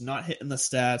 He's just not hitting the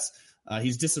stats.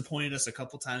 He's disappointed us a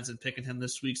couple times in picking him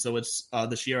this week. So it's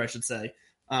this year, I should say.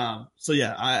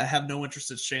 I have no interest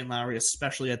in Shane Lowry,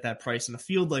 especially at that price. In a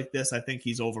field like this, I think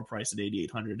he's overpriced at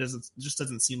 8,800. It just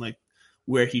doesn't seem like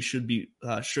where he should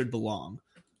belong.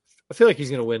 I feel like he's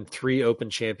going to win 3 Open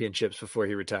championships before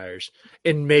he retires,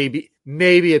 and maybe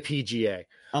a PGA.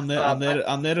 I'm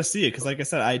there to see it because, like I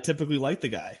said, I typically like the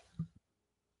guy.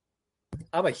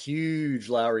 I'm a huge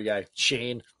Lowry guy,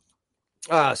 Shane.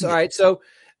 All right. So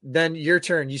then your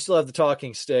turn. You still have the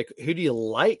talking stick. Who do you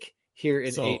like here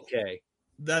in 8K?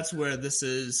 That's where this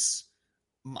is,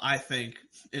 I think.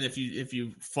 And if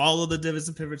you follow the Divots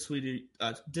and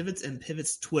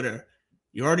Pivots Twitter,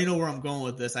 you already know where I'm going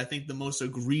with this. I think the most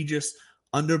egregious,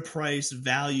 underpriced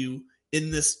value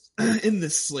in this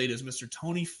slate is Mr.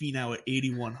 Tony Finau at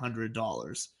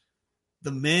 $8,100.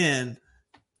 The man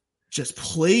just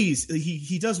plays.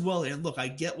 He does well. And look, I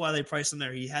get why they priced him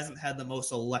there. He hasn't had the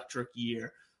most electric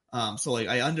year.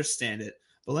 I understand it.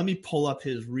 But let me pull up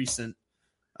his recent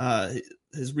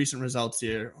results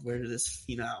here. Where is this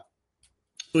Finau?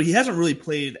 So he hasn't really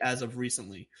played as of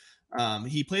recently.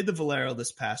 He played the Valero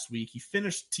this past week. He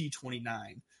finished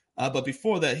T29. But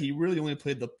before that, he really only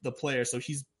played the player. So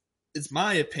it's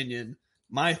my opinion,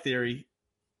 my theory,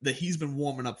 that he's been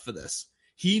warming up for this.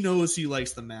 He knows he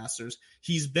likes the Masters.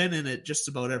 He's been in it just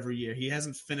about every year. He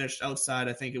hasn't finished outside.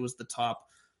 I think it was the top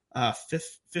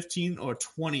 15 or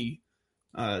 20,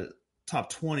 top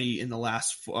 20 in the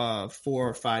last 4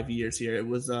 or 5 years here. It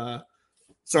was,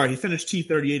 he finished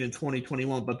T38 in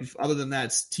 2021, but other than that,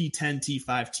 it's T10, T5,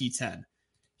 T10.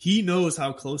 He knows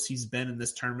how close he's been in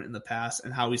this tournament in the past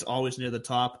and how he's always near the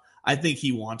top. I think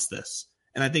he wants this.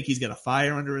 And I think he's got a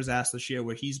fire under his ass this year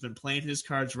where he's been playing his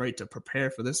cards right to prepare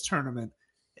for this tournament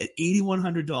at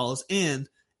 $8,100 and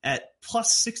at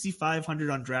plus 6,500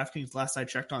 on DraftKings last I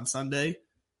checked on Sunday.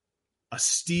 A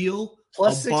steal,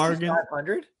 plus a bargain.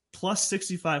 6,500? Plus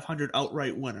 6,500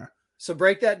 outright winner. So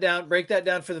break that down. Break that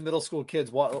down for the middle school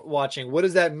kids watching. What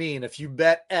does that mean? If you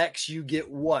bet X, you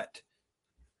get what?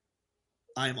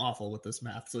 I'm awful with this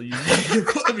math, so you're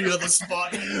putting me on the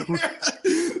spot.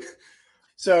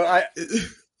 So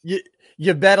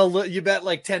you bet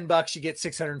like $10, you get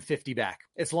 650 back.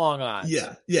 It's long odds.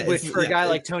 Yeah. Which for a guy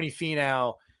like Tony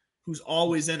Finau, who's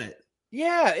always in it.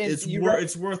 Yeah, and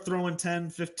it's worth throwing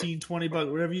 10, 15, 20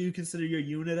 bucks, whatever you consider your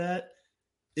unit at.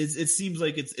 It seems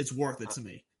like it's worth it to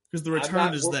me because the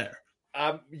return is there.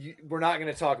 We're not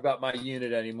going to talk about my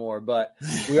unit anymore, but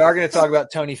we are going to talk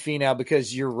about Tony Finau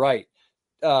because you're right.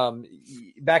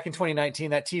 Back in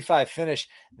 2019, that T5 finish,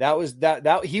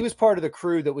 that he was part of the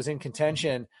crew that was in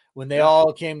contention when they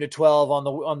all came to 12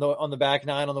 on the back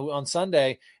nine on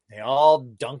Sunday. They all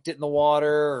dunked it in the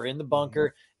water or in the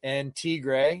bunker, and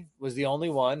Tigre was the only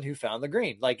one who found the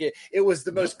green. Like it was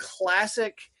the most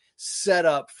classic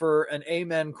setup for an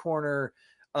amen corner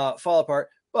fall apart.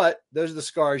 But those are the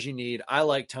scars you need. I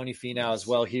like Tony Finau as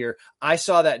well here. I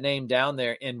saw that name down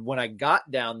there, and when I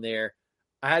got down there,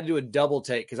 I had to do a double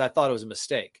take because I thought it was a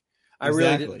mistake. I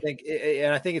really didn't think,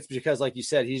 and I think it's because, like you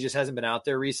said, he just hasn't been out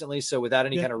there recently. So without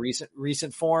any kind of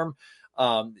recent form,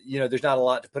 there's not a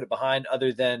lot to put it behind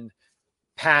other than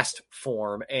past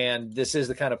form. And this is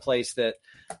the kind of place that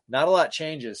not a lot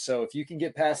changes. So if you can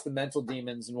get past the mental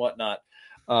demons and whatnot.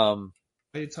 I'm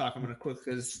going to quick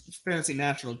because Fantasy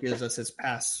National gives us his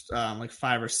past like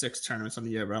 5 or 6 tournaments on the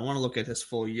year, but I want to look at his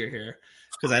full year here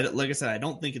because like I said, I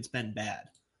don't think it's been bad.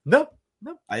 No.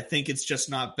 I think it's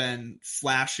just not been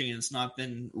flashy and it's not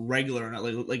been regular.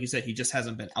 And like you said, he just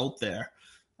hasn't been out there.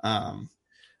 While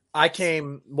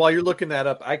you're looking that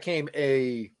up, I came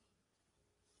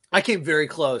very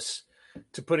close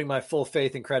to putting my full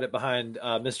faith and credit behind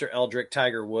Mr. Eldrick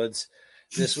Tiger Woods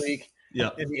this week. Yeah.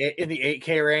 In the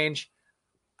 8K range.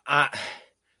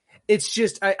 It's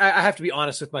just, I have to be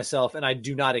honest with myself, and I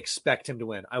do not expect him to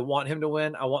win. I want him to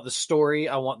win. I want the story.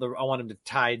 I want him to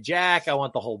tie Jack. I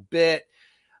want the whole bit.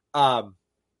 I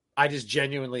just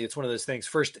genuinely, it's one of those things.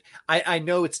 First, I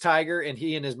know it's Tiger, and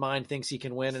he in his mind thinks he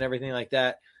can win and everything like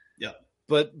that. Yeah.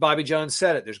 But Bobby Jones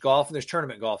said it. There's golf and there's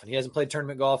tournament golf, and he hasn't played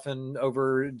tournament golf in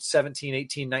over 17,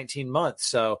 18, 19 months.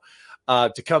 So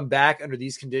to come back under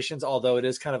these conditions, although it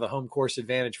is kind of a home course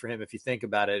advantage for him if you think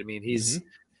about it. I mean, he's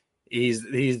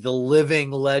the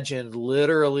living legend,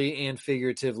 literally and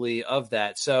figuratively, of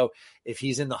that. So if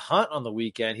he's in the hunt on the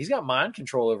weekend, he's got mind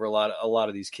control over a lot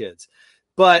of these kids.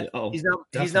 But he's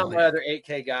not my other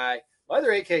 8K guy. My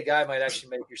other 8K guy might actually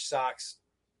make your socks,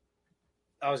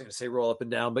 I was going to say roll up and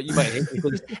down, but you might hate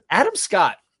me. Adam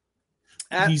Scott.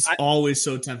 He's always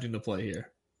so tempting to play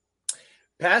here.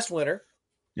 Past winner.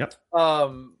 Yep.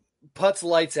 Putts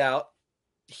lights out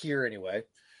here anyway.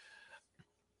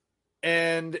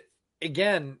 And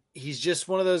again, he's just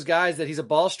one of those guys that he's a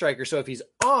ball striker. So if he's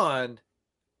on,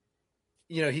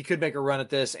 he could make a run at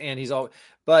this, and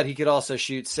but he could also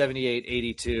shoot 78,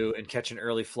 82 and catch an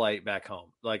early flight back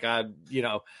home. Like he's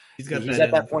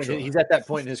at that point. Sure. He's at that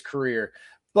point in his career.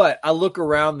 But I look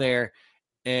around there,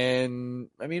 and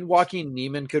I mean, Joaquin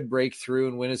Niemann could break through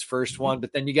and win his first one,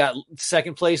 but then you got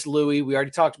second place Louis. We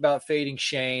already talked about fading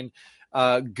Shane.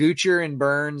 Gucher and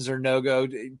Burns are no-go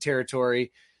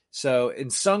territory. So in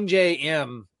Sung J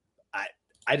M,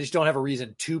 I just don't have a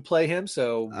reason to play him.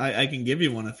 So I can give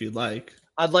you one if you'd like.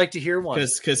 I'd like to hear one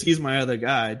because he's my other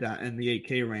guy in the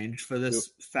 8K range for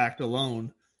this fact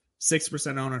alone.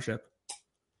 6% ownership.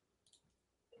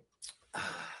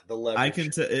 The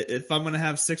leverage. If I'm going to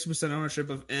have 6% ownership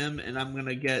of M and I'm going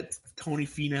to get Tony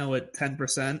Finau at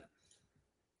 10%,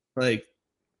 like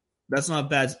that's not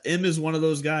bad. M is one of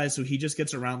those guys who he just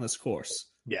gets around this course.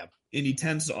 Yeah. And he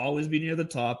tends to always be near the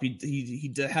top.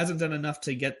 He hasn't done enough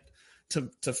to get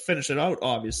to finish it out,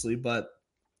 obviously, but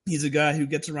he's a guy who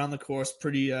gets around the course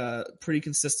pretty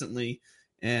consistently,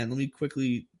 And let me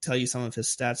quickly tell you some of his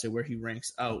stats and where he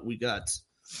ranks out. We got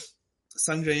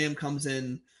Sungjae Im comes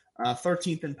in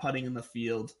 13th in putting in the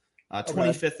field,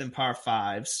 25th in par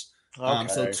fives.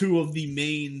 So two of the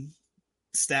main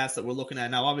stats that we're looking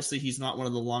at now. Obviously, he's not one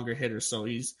of the longer hitters, so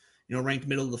he's ranked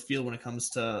middle of the field when it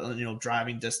comes to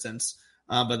driving distance.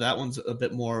 But that one's a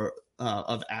bit more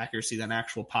of accuracy than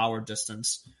actual power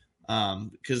distance.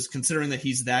 Because considering that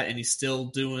he's that and he's still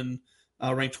doing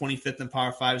ranked 25th in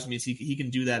par fives, means he can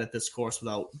do that at this course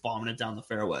without bombing it down the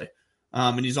fairway.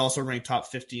 And he's also ranked top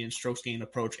 50 in strokes gained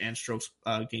approach and strokes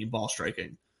gained ball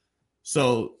striking.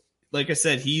 So, like I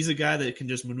said, he's a guy that can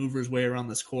just maneuver his way around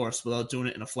this course without doing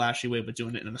it in a flashy way, but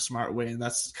doing it in a smart way. And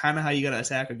that's kind of how you got to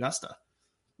attack Augusta.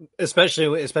 Especially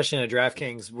in a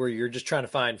DraftKings where you're just trying to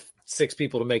find 6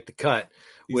 people to make the cut,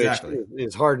 which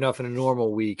is hard enough in a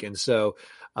normal week. And so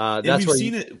that's where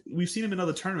we've seen him in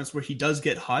other tournaments where he does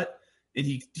get hut and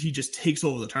he just takes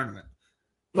over the tournament.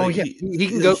 Like, he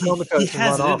can go comatose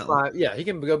and run off 5. Yeah, he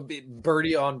can go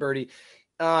birdie on birdie.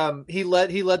 He led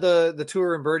the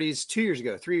tour in birdies 2 years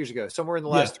ago, 3 years ago, somewhere in the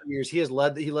last 3 years. He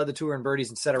led the tour in birdies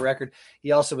and set a record.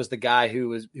 He also was the guy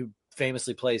who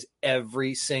famously plays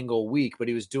every single week, but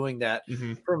he was doing that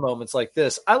for moments like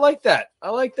this. I like that. I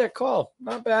like that call.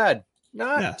 Not bad.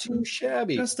 Not too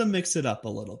shabby. Just to mix it up a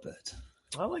little bit.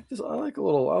 I like this. I like a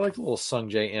little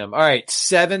Sungjae Im. All right,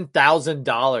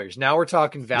 $7,000. Now we're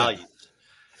talking value.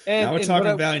 Yeah. Now we're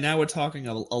talking value. Now we're talking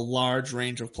a large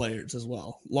range of players as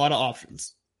well. A lot of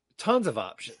options. Tons of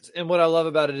options. And what I love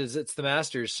about it is it's the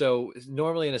Masters. So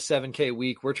normally in a 7K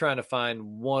week, we're trying to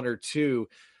find one or two.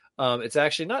 It's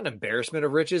actually not an embarrassment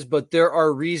of riches, but there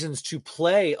are reasons to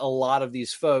play a lot of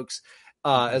these folks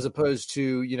as opposed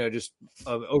to, just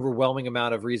an overwhelming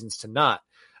amount of reasons to not.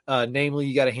 Namely,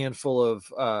 you got a handful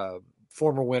of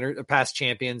former winners, past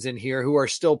champions in here who are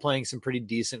still playing some pretty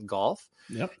decent golf.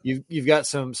 Yep. You've got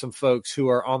some folks who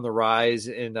are on the rise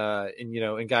in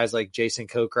guys like Jason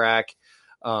Kokrak,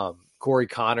 Corey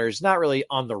Connors, not really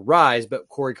on the rise, but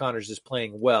Corey Connors is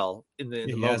playing well in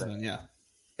the moment.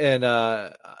 And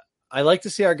I like to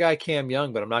see our guy Cam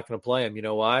Young, but I'm not going to play him. You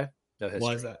know why? No history.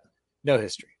 Why is that? No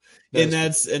history.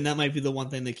 That might be the one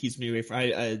thing that keeps me away from.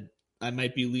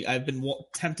 I've been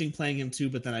tempting playing him too,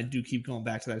 but then I do keep going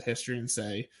back to that history and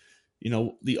say,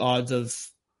 the odds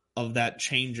of that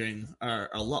changing are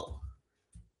low.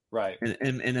 Right.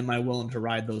 And am I willing to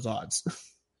ride those odds?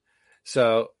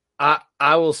 So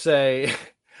I will say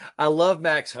I love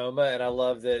Max Homa, and I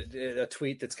love that a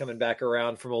tweet that's coming back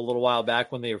around from a little while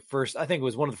back when they were first, I think it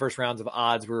was one of the first rounds of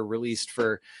odds were released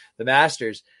for the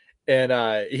Masters.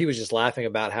 And he was just laughing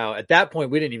about how at that point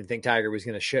we didn't even think Tiger was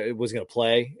going to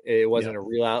play. It wasn't a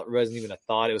real out. It wasn't even a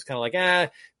thought. It was kind of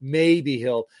like, maybe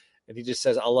he'll. And he just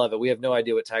says, "I love it. We have no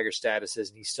idea what Tiger's status is,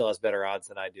 and he still has better odds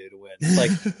than I do to win." It's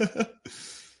like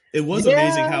it was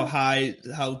amazing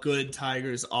how good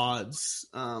Tiger's odds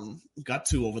got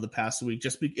to over the past week.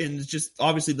 Just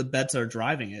obviously the bets are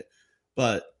driving it,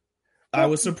 but I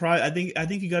was surprised. I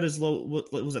think he got as low.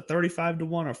 What was it, 35 to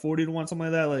 1 or 40 to 1, something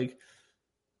like that? Like.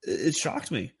 It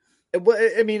shocked me.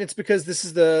 I mean, it's because this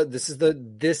is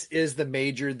the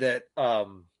major that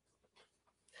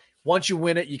once you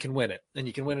win it, you can win it, and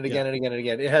you can win it again and again and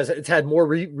again. It's had more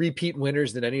repeat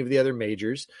winners than any of the other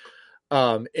majors.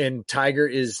 And Tiger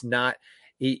is not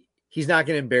he's not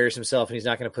going to embarrass himself, and he's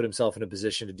not going to put himself in a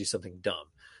position to do something dumb.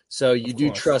 So you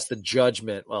do trust the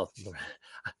judgment. Well,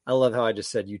 I love how I just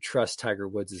said you trust Tiger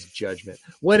Woods' judgment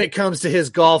when it comes to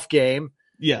his golf game.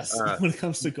 Yes, when it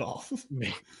comes to golf.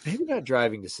 Maybe not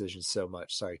driving decisions so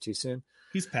much. Sorry, too soon?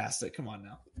 He's past it. Come on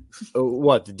now.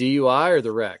 What, the DUI or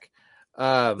the wreck?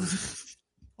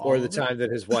 Or the time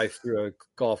that his wife threw a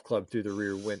golf club through the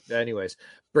rear window. Anyways,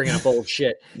 bringing up old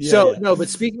shit. No, but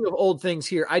speaking of old things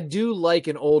here, I do like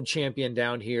an old champion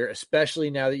down here, especially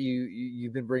now that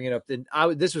you've been bringing up.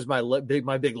 This was my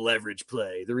big leverage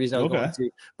play. The reason I was going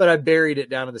to, but I buried it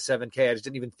down in the 7K. I just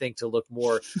didn't even think to look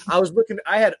more.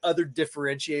 I had other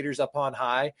differentiators up on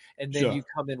high, and then you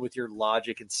come in with your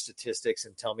logic and statistics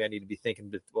and tell me I need to be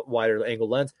thinking wider angle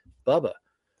lens. Bubba.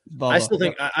 I still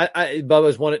think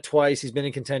Bubba's won it twice. He's been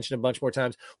in contention a bunch more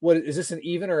times. What is this, an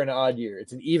even or an odd year?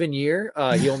 It's an even year.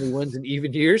 He only wins in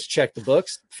even years. Check the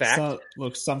books. Fact.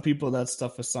 Some people, that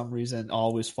stuff for some reason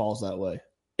always falls that way.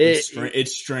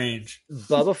 It's strange.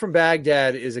 Bubba from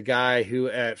Baghdad is a guy who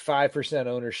at 5%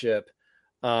 ownership,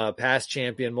 past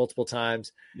champion multiple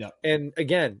times. Yep. And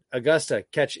again, Augusta,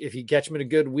 if you catch him in a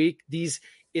good week,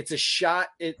 it's a shot.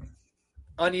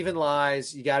 Uneven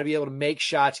lies. You got to be able to make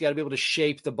shots. You got to be able to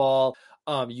shape the ball.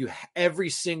 Every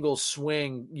single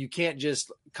swing, you can't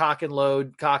just cock and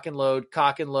load,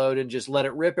 and just let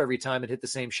it rip every time and hit the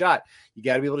same shot. You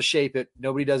got to be able to shape it.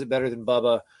 Nobody does it better than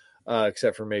Bubba,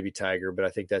 except for maybe Tiger, but I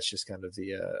think that's just kind of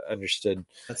the understood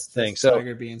thing. So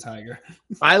Tiger being Tiger.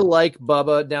 I like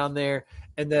Bubba down there.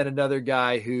 And then another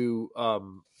guy who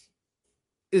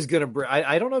is going to break.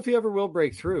 I don't know if he ever will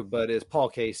break through, but is Paul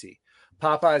Casey.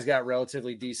 Popeye's got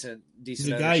relatively decent. He's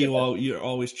a guy you're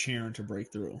always cheering to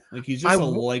break through. Like he's just a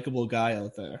likable guy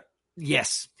out there.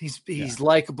 Yes, he's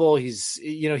likable. He's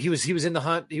he was in the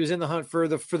hunt. He was in the hunt for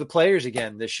the players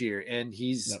again this year, and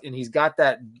he's got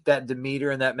that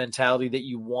demeanor and that mentality that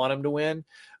you want him to win.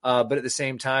 But at the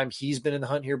same time, he's been in the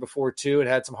hunt here before too, and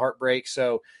had some heartbreak.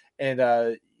 So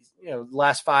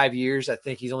last 5 years, I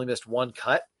think he's only missed one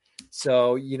cut.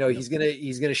 So, he's going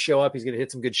to show up. He's going to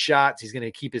hit some good shots. He's going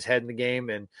to keep his head in the game.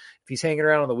 And if he's hanging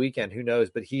around on the weekend, who knows,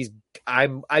 but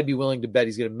I'd be willing to bet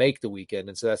he's going to make the weekend.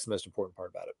 And so that's the most important part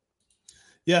about it.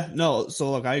 Yeah, no.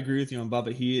 So look, I agree with you on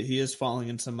Bubba. He is falling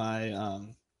into my,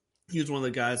 he was one of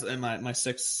the guys in my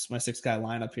six guy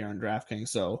lineup here on DraftKings.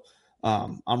 So,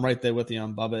 I'm right there with you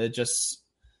on Bubba. It just,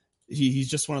 he's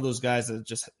just one of those guys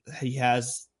that he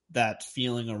has that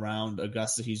feeling around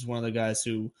Augusta. He's one of the guys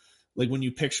who, like when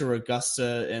you picture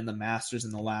Augusta and the Masters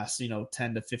in the last,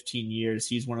 10 to 15 years,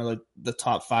 he's one of the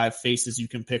top 5 faces you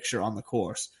can picture on the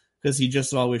course because he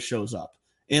just always shows up.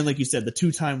 And like you said, the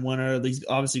 2-time winner, he's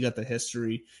obviously got the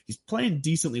history. He's playing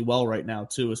decently well right now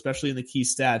too, especially in the key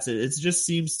stats. It just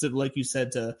seems to, like you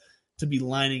said, to be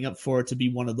lining up for it to be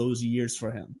one of those years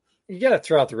for him. You got to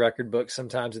throw out the record book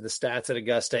sometimes in the stats at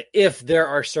Augusta if there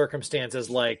are circumstances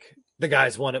like the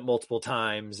guy's won it multiple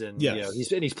times, and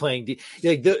he's playing.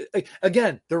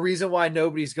 Again, the reason why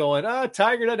nobody's going,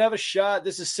 Tiger doesn't have a shot.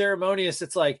 This is ceremonious.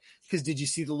 It's like, because did you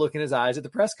see the look in his eyes at the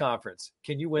press conference?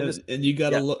 Can you win this? And you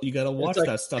gotta look. You gotta watch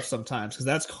that stuff sometimes because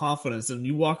that's confidence. And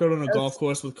you walk out on a golf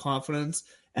course with confidence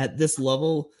at this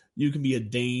level, you can be a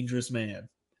dangerous man.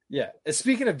 Yeah.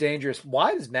 Speaking of dangerous,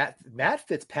 why does Matt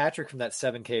Fitzpatrick from that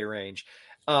 7K range?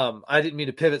 I didn't mean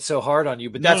to pivot so hard on you,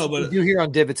 but that's what we do here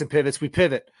on Divots and Pivots. We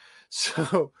pivot.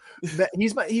 So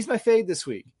he's my fade this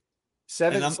week.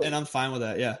 And I'm fine with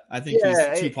that. Yeah, I think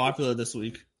he's too popular this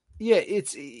week. Yeah,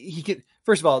 he can.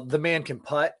 First of all, the man can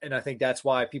putt, and I think that's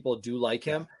why people do like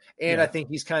him. And I think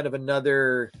he's kind of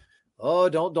another. Oh,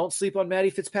 don't sleep on Matty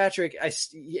Fitzpatrick. I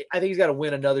think he's got to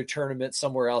win another tournament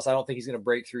somewhere else. I don't think he's going to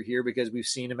break through here because we've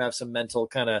seen him have some mental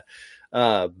kind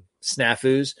of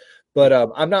snafus. But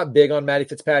I'm not big on Matty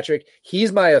Fitzpatrick.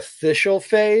 He's my official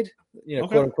fade.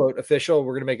 Quote unquote official.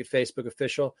 We're going to make it Facebook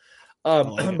official.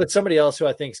 But somebody else who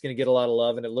I think is going to get a lot of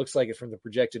love, and it looks like it from the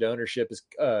projected ownership, is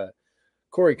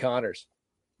Corey Connors.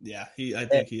 Yeah, I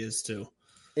think he is too.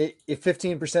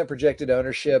 15% projected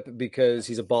ownership because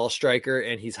he's a ball striker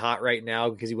and he's hot right now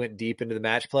because he went deep into the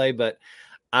match play. But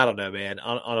I don't know, man.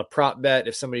 On a prop bet,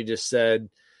 if somebody just said,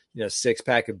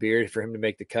 6-pack of beer for him to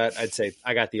make the cut, I'd say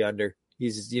I got the under.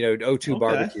 He's 0-2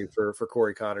 barbecue for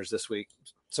Corey Connors this week.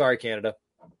 Sorry, Canada.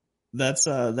 That's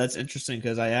interesting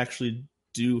because I actually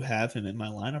do have him in my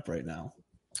lineup right now.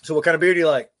 So what kind of beer do you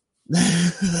like?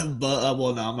 But no,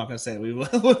 I'm not going to say it. We will.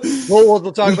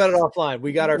 We'll talk about it offline.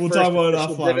 We got our. We'll talk about it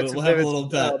offline. We'll have a little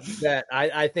bet.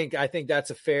 I think that's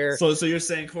a fair. So you're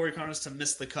saying Corey Connors to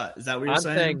miss the cut? Is that what you're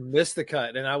saying? I'm saying miss the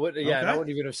cut, and I would. Yeah, and I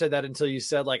wouldn't even have said that until you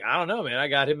said I don't know, man. I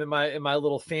got him in my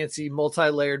little fancy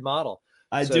multi-layered model.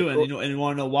 I do, and you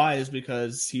want to know why is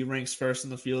because he ranks first in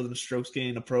the field in strokes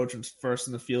gained approach and first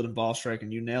in the field in ball strike,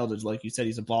 and you nailed it. Like you said,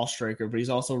 he's a ball striker, but he's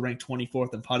also ranked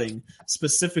 24th in putting.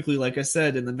 Specifically, like I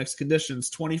said, in the mixed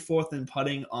conditions, 24th in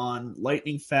putting on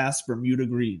lightning fast Bermuda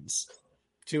greens.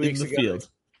 2 weeks ago,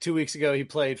 2 weeks ago, he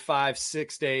played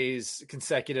 5-6 days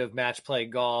consecutive match play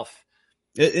golf.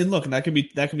 And look, that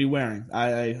can be wearing.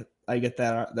 I get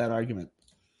that argument.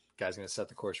 Guy's going to set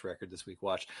the course record this week.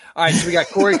 Watch. All right, so we got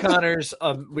Corey Connors.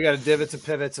 We got a Divots and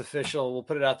Pivots official. We'll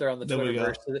put it out there on the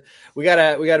Twitterverse. We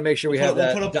gotta make sure we have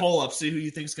that. We'll put a poll up. See who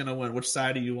you think's going to win. Which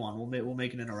side are you on? We'll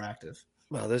make it interactive.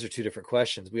 Well, those are two different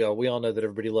questions. We all know that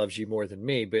everybody loves you more than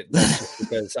me, but that's just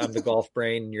because I'm the golf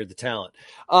brain and you're the talent.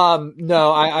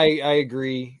 No, I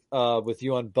agree with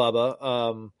you on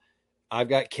Bubba. I've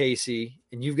got Casey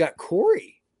and you've got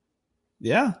Corey.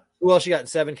 Yeah. Who else you got in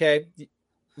 7K?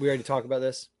 We already talked about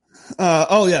this.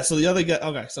 So the other guy.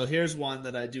 Okay, so here's one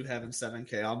that I do have in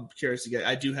 7K. I'm curious to get.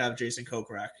 I do have Jason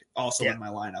Kokrak also in my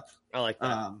lineup. I like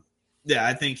that.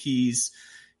 I think he's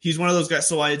one of those guys.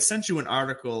 So I had sent you an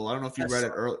article. I don't know if you read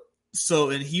it earlier. So,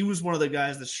 and he was one of the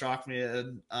guys that shocked me.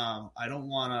 And I don't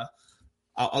want to.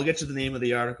 I'll get to the name of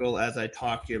the article as I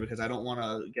talk here because I don't want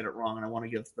to get it wrong, and I want to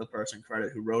give the person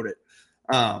credit who wrote it.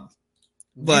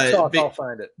 But I'll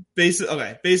find it.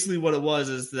 Basically what it was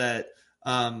is that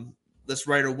this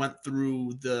writer went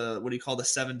through what he called the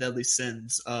 7 deadly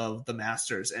sins of the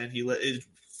Masters, and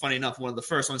funny enough, one of the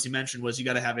first ones he mentioned was you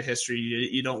got to have a history.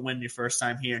 You don't win your first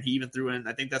time here, and he even threw in,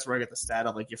 I think that's where I got the stat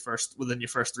of like within your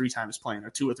first 3 times playing, or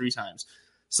 2 or 3 times.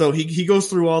 So he goes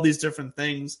through all these different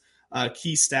things,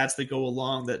 key stats that go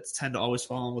along that tend to always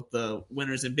fall in with the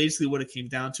winners. And basically what it came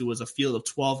down to was a field of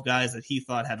 12 guys that he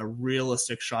thought had a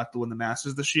realistic shot to win the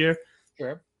Masters this year.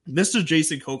 Sure. Mr.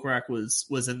 Jason Kokrak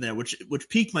was in there, which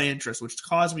piqued my interest, which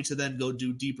caused me to then go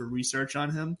do deeper research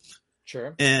on him.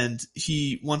 Sure. And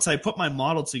once I put my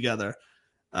model together,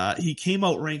 he came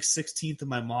out ranked 16th in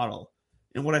my model.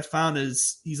 And what I found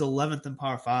is he's 11th in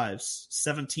par 5s,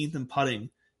 17th in putting,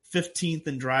 15th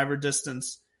in driver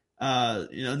distance,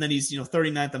 and then he's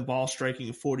 39th in ball striking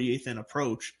and 48th in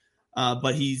approach.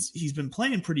 But he's been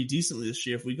playing pretty decently this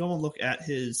year. If we go and look at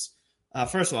his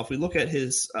first of all, if we look at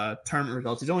his tournament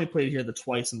results, he's only played here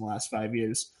twice in the last 5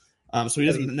 years. So he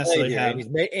doesn't necessarily have.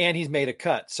 And he's made a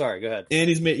cut. Sorry, go ahead. And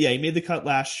he made the cut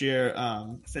last year,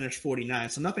 finished 49.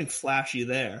 So nothing flashy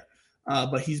there.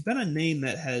 But he's been a name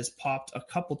that has popped a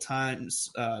couple times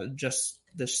just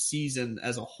this season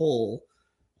as a whole.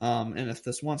 And if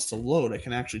this wants to load, I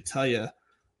can actually tell you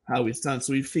how he's done.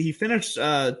 So he finished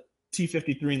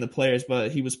T53 in the Players,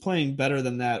 but he was playing better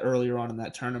than that earlier on in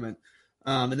that tournament.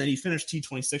 And then he finished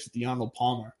T26 at the Arnold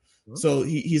Palmer. So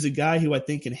he's a guy who I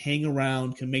think can hang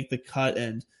around, can make the cut,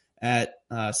 and at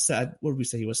what did we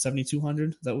say? He was 7,200.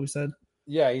 Is that what we said?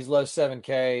 Yeah, he's low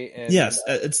 7K. And yes,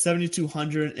 at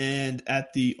 7,200, and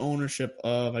at the ownership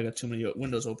of, I got too many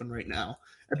windows open right now.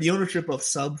 At the ownership of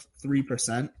sub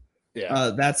 3%.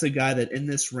 Yeah, that's a guy that in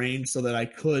this range, so that I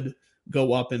could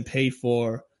go up and pay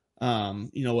for,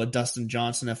 a Dustin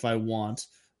Johnson if I want.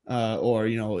 Or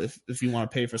if you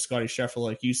want to pay for Scotty Scheffler,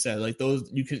 like you said, like those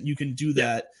you can do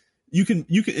that. You can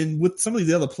and with some of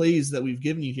the other plays that we've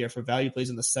given you here for value plays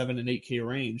in the 7 and 8K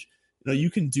range, you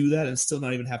can do that and still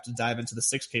not even have to dive into the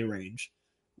 6K range,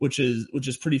 which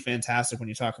is pretty fantastic when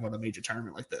you're talking about a major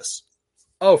tournament like this.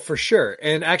 Oh, for sure.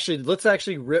 And actually, let's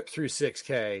rip through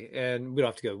 6K, and we don't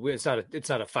have to go. It's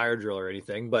not a fire drill or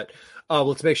anything, but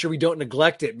let's make sure we don't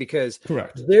neglect it, because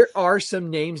correct, there are some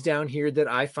names down here that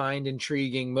I find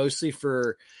intriguing, mostly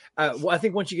for. I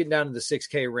think once you get down to the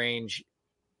 6K range,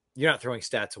 you're not throwing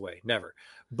stats away, never.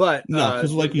 But no,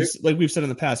 because like we've said in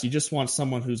the past, you just want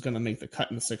someone who's going to make the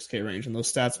cut in the 6K range, and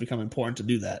those stats become important to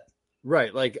do that.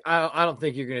 Right. Like, I don't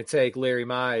think you're going to take Larry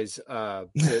Mize,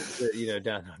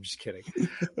 down. No, I'm just kidding.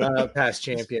 Past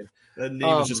champion. That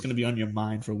name is just going to be on your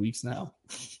mind for weeks now.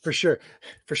 For sure.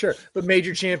 But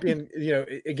major champion,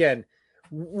 again,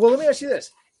 well, let me ask you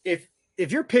this. If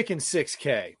you're picking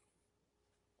 6K,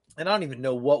 and I don't even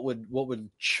know what would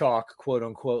chalk, quote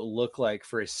unquote, look like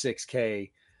for a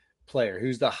 6K player,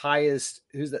 who's the highest,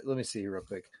 let me see here real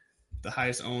quick. The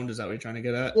highest owned, is that what you're trying to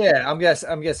get at? Yeah, I'm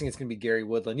guessing it's going to be Gary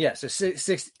Woodland. Yeah, so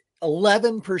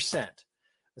 11%.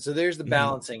 So there's the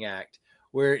balancing act,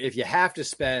 where if you have to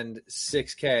spend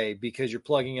 6K because you're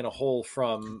plugging in a hole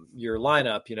from your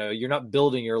lineup, you're not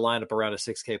building your lineup around a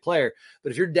 6K player.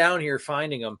 But if you're down here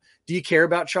finding them, do you care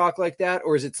about chalk like that?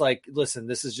 Or is it like, listen,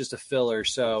 this is just a filler.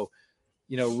 So,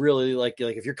 really like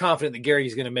if you're confident that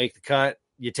Gary's going to make the cut,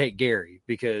 you take Gary,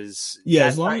 because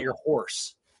that's not your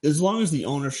horse. As long as the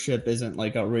ownership isn't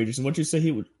like outrageous. And what'd you say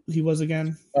he was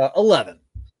again? 11.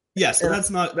 Yeah, so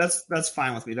that's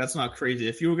fine with me. That's not crazy.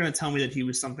 If you were going to tell me that he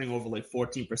was something over like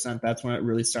 14%, that's when it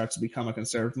really starts to become a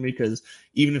concern for me, because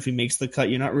even if he makes the cut,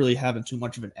 you're not really having too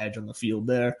much of an edge on the field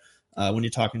there when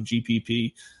you're talking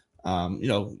GPP,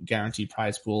 guaranteed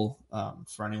prize pool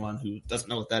for anyone who doesn't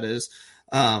know what that is.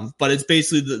 But it's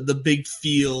basically the big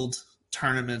field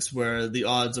tournaments where the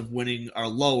odds of winning are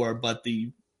lower, but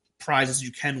the prizes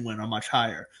you can win are much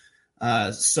higher.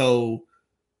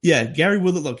 Gary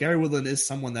Woodland. Look, Gary Woodland is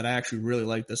someone that I actually really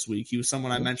like this week. He was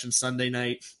someone I mentioned Sunday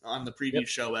night on the preview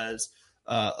show as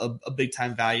a big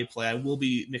time value play. I will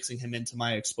be mixing him into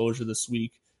my exposure this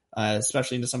week,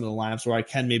 especially into some of the lineups where I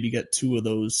can maybe get 2 of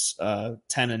those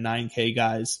 10 and 9K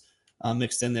guys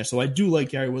mixed in there. So I do like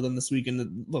Gary Woodland this week.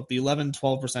 And look, the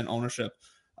 11-12% ownership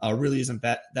really isn't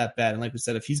that bad. And like we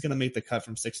said, if he's going to make the cut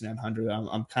from 6,900,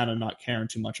 I'm kind of not caring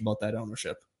too much about that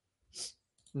ownership.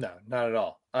 No, not at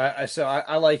all.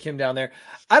 I like him down there.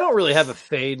 I don't really have a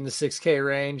fade in the 6K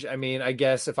range. I mean, I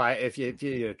guess if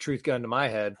you truth gun to my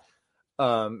head,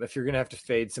 if you're going to have to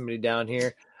fade somebody down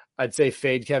here, I'd say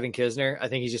fade Kevin Kisner. I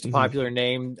think he's just a popular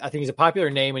name. I think he's a popular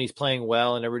name and he's playing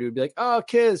well, and everybody would be like, oh,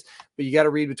 Kiz. But you got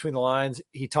to read between the lines.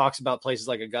 He talks about places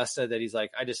like Augusta that he's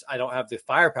like, I don't have the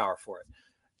firepower for it.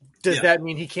 Does that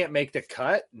mean he can't make the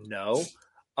cut? No.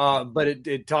 But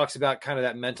it talks about kind of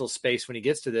that mental space when he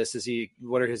gets to this.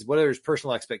 What are his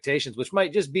personal expectations, which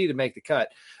might just be to make the cut.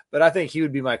 But I think he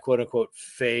would be my quote unquote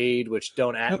fade. Which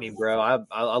don't at me, bro.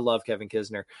 I love Kevin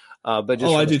Kisner. But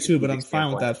just I do too. But I'm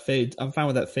fine with that fade. I'm fine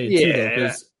with that fade too, though,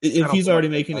 because if he's already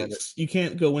making it, you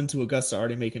can't go into Augusta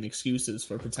already making excuses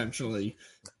for potentially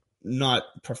not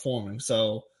performing.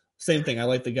 So same thing. I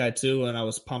like the guy too, and I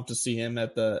was pumped to see him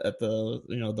at the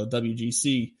the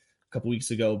WGC a couple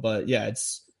weeks ago. But yeah,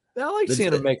 I like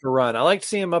seeing him make a run. I like to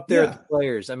see him up there at the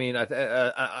Players. I mean,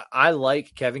 I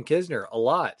like Kevin Kisner a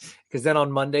lot, because then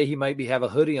on Monday he might have a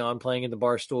hoodie on playing in the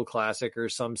Barstool Classic or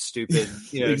some stupid,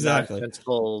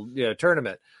 nonsensical,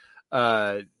 tournament.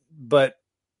 But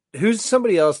who's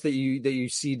somebody else that you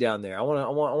see down there? I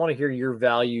want to hear your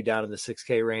value down in the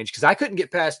 6K range, because I couldn't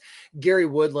get past Gary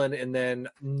Woodland and then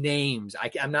names.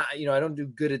 I'm not, I don't do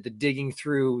good at the digging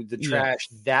through the trash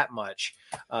that much.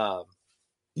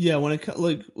 Yeah, when it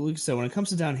like I said, when it comes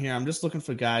to down here, I'm just looking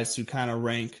for guys who kind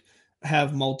of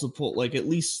have multiple, like at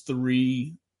least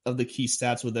 3 of the key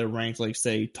stats where they're ranked, like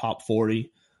say top 40,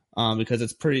 because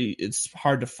it's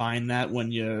hard to find that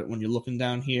when you're looking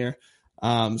down here.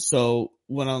 So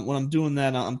when I'm doing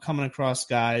that, I'm coming across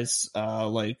guys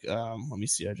let me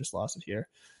see, I just lost it here.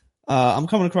 I'm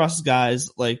coming across guys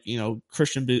like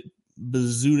Christian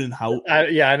Bezuidenhout.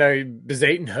 I know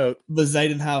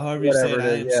Bezuidenhout, however you say it. I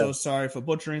am so sorry for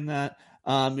butchering that.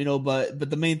 But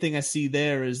the main thing I see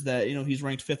there is that he's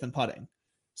ranked 5th in putting.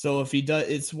 So if he does,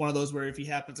 it's one of those where if he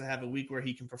happens to have a week where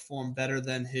he can perform better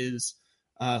than his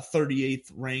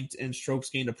 38th ranked in strokes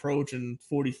gained approach and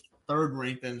 43rd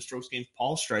ranked in strokes gained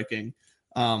ball striking,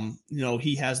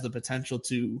 he has the potential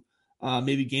to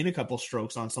maybe gain a couple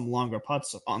strokes on some longer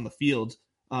putts on the field.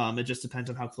 It just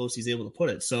depends on how close he's able to put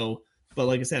it. So, but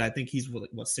like I said, I think he's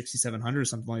 6,700 or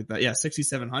something like that. Yeah,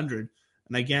 6,700,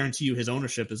 and I guarantee you his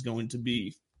ownership is going to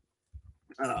be,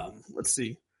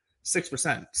 6%.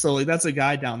 So that's a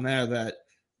guy down there that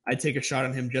I'd take a shot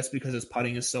on him just because his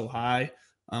putting is so high.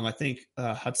 I think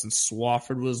Hudson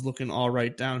Swafford was looking all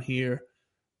right down here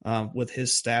with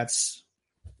his stats.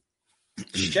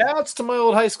 Shouts to my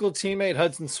old high school teammate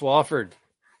Hudson Swafford.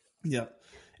 Yeah.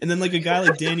 And then like a guy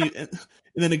like Danny and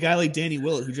then a guy like Danny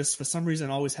Willett, who just for some reason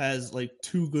always has like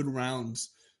 2 good rounds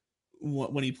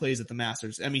when he plays at the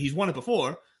Masters. I mean, he's won it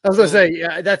before. I was going to say,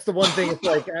 yeah, that's the one thing. It's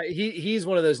like he's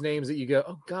one of those names that you go,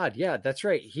 oh God, yeah, that's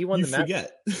right. He won the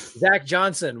Masters. Zach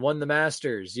Johnson won the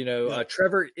Masters.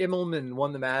 Trevor Immelman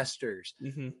won the Masters.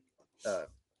 Mm-hmm.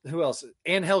 Who else?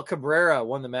 Angel Cabrera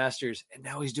won the Masters, and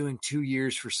now he's doing 2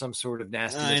 years for some sort of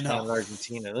nastiness down in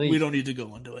Argentina. We don't need to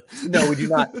go into it. No, we do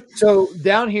not. So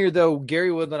down here, though,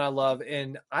 Gary Woodland I love,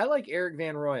 and I like Eric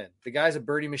Van Rooyen. The guy's a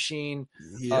birdie machine.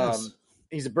 Yes.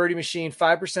 He's a birdie machine,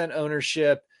 5%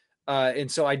 ownership.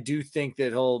 And so I do think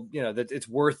that that it's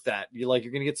worth that. You're going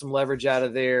to get some leverage out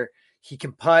of there. He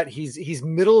can putt. He's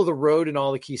middle of the road in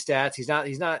all the key stats.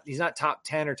 He's not top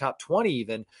 10 or top 20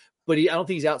 even, but I don't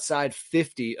think he's outside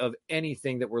 50 of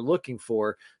anything that we're looking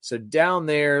for. So down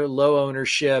there, low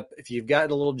ownership. If you've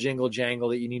got a little jingle jangle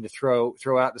that you need to throw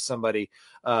out to somebody,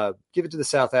 give it to the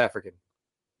South African.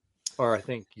 Or I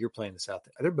think you're playing the South.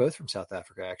 They're both from South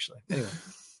Africa, actually. Anyway,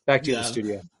 back to the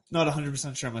studio. Not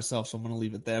 100% sure myself, so I'm going to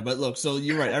leave it there. But look, so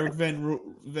you're right. Eric Van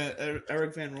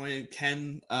Rooyen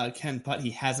can putt.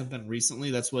 He hasn't been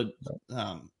recently. That's what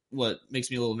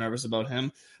makes me a little nervous about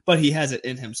him. But he has it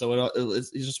in him. So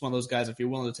he's just one of those guys. If you're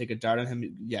willing to take a dart at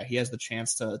him, yeah, he has the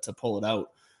chance to pull it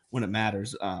out when it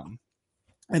matters.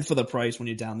 And for the price when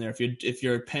you're down there,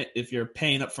 if you're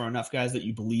paying up for enough guys that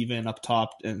you believe in up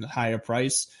top and higher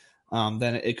price,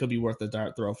 then it could be worth the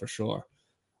dart throw for sure.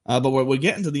 But we're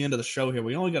getting to the end of the show here.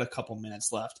 We only got a couple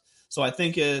minutes left. So I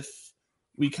think if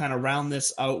we kind of round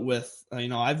this out with,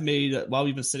 while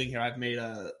we've been sitting here, I've made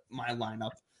my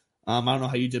lineup. I don't know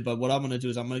how you did, but what I'm going to do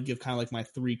is I'm going to give kind of like my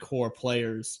 3 core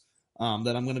players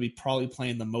that I'm going to be probably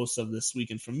playing the most of this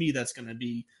week. And for me, that's going to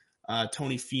be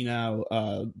Tony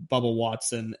Finau, Bubba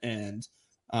Watson, and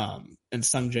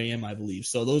Sung J M, I believe.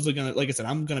 So those are going to, like I said,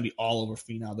 I'm going to be all over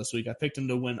Finau this week. I picked him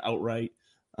to win outright.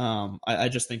 I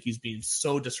just think he's being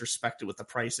so disrespected with the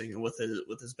pricing and with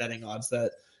his betting odds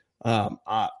that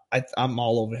I'm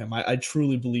all over him. I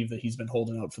truly believe that he's been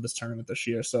holding out for this tournament this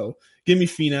year. So give me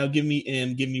Finau, give me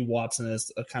Im, give me Watson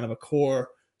as a kind of a core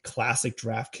classic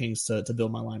DraftKings to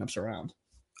build my lineups around.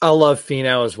 I love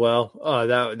Finau as well.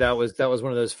 That was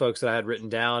one of those folks that I had written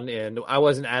down, and I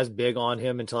wasn't as big on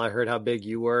him until I heard how big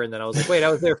you were, and then I was like, wait, I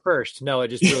was there first. No, it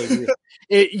just really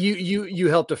you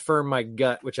helped affirm my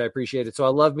gut, which I appreciated. So I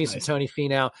love me some Tony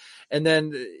Finau, and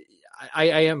then I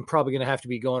am probably going to have to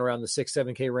be going around the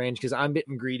 6-7K range because I'm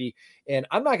getting greedy, and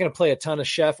I'm not going to play a ton of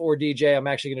Chef or DJ. I'm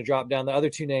actually going to drop down the other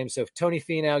two names. So Tony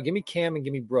Finau, give me Cam and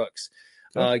give me Brooks.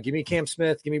 Give me Cam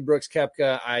Smith, give me Brooks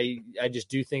Koepka. I just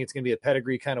do think it's going to be a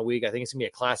pedigree kind of week. I think it's going to be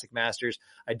a classic Masters.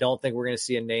 I don't think we're going to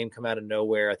see a name come out of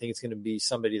nowhere. I think it's going to be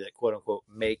somebody that quote unquote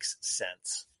makes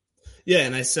sense. Yeah,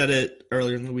 and I said it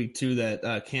earlier in the week too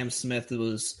that Cam Smith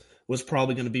was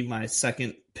probably going to be my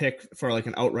second pick for like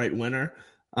an outright winner.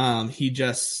 He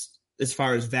just, as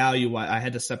far as value, I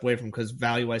had to step away from because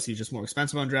value-wise he's just more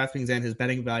expensive on DraftKings, and his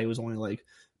betting value was only like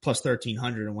plus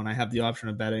 1,300. And when I have the option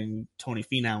of betting Tony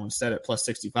Finau instead at plus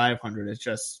 6,500, it's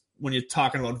just when you're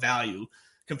talking about value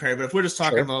compared. But if we're just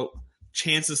talking about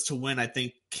chances to win, I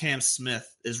think Cam Smith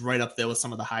is right up there with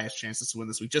some of the highest chances to win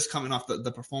this week. Just coming off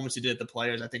the performance he did at the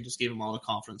Players, I think just gave him all the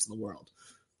confidence in the world.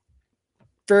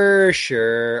 For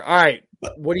sure. All right.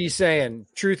 What are you saying?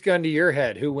 Truth gun to your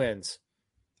head. Who wins?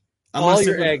 All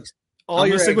your eggs. I'm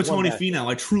going to stick with Tony Finau.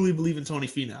 I truly believe in Tony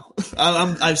Finau.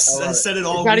 I've said it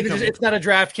all. It's not a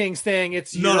DraftKings thing.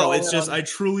 It's it's just I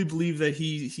truly believe that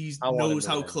he knows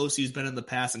how close he's been in the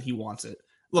past and he wants it.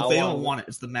 Look, they all want it.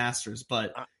 It's the Masters,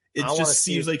 but it just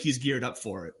seems like he's geared up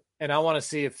for it. And I want to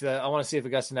see if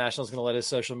Augusta National is going to let his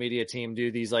social media team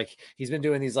do these, like he's been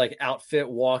doing these like outfit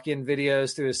walk-in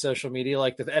videos through his social media,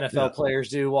 like the NFL players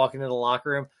do walking into the locker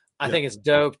room. I think it's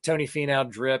dope. Tony Finau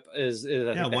drip is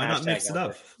why not mix it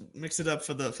up? Mix it up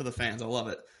for the fans. I love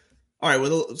it. All right,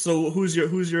 well, so who's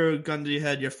your gun to your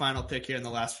head? Your final pick here in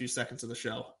the last few seconds of the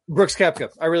show. Brooks Koepka.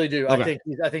 I really do. Okay.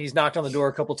 I think he's knocked on the door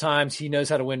a couple times. He knows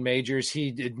how to win majors.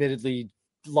 He admittedly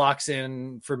locks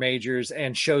in for majors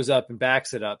and shows up and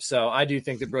backs it up. So I do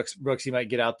think that Brooks he might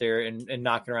get out there and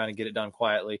knock it around and get it done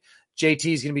quietly.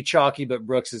 JT is going to be chalky, but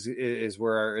Brooks is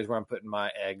where I'm putting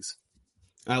my eggs.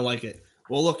 I like it.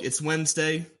 Well, look, it's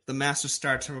Wednesday. The Masters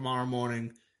start tomorrow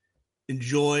morning.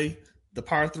 Enjoy the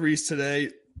par threes today.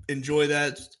 Enjoy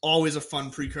that. It's always a fun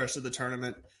precursor to the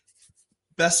tournament.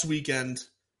 Best weekend.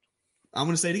 I'm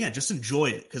going to say it again. Just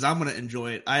enjoy it because I'm going to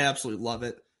enjoy it. I absolutely love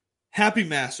it. Happy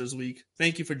Masters Week.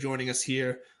 Thank you for joining us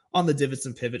here on the Divots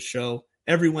and Pivots show.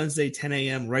 Every Wednesday, 10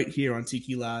 a.m. right here on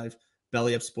Tiki Live,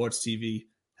 Belly Up Sports TV.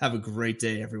 Have a great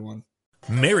day, everyone.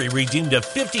 Mary redeemed a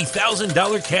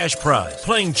 $50,000 cash prize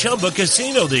playing Chumba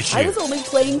Casino this year. I was only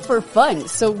playing for fun,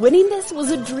 so winning this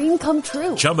was a dream come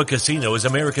true. Chumba Casino is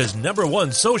America's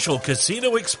 #1 social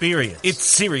casino experience. It's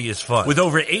serious fun. With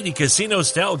over 80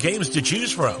 casino-style games to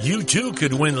choose from, you too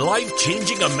could win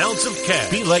life-changing amounts of cash.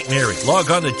 Be like Mary.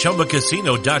 Log on to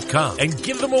ChumbaCasino.com and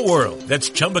give them a whirl. That's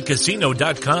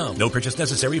ChumbaCasino.com. No purchase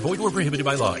necessary. Void or prohibited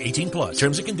by law. 18+.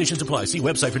 Terms and conditions apply. See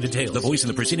website for details. The voice in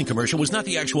the preceding commercial was not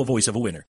the actual voice of a winner.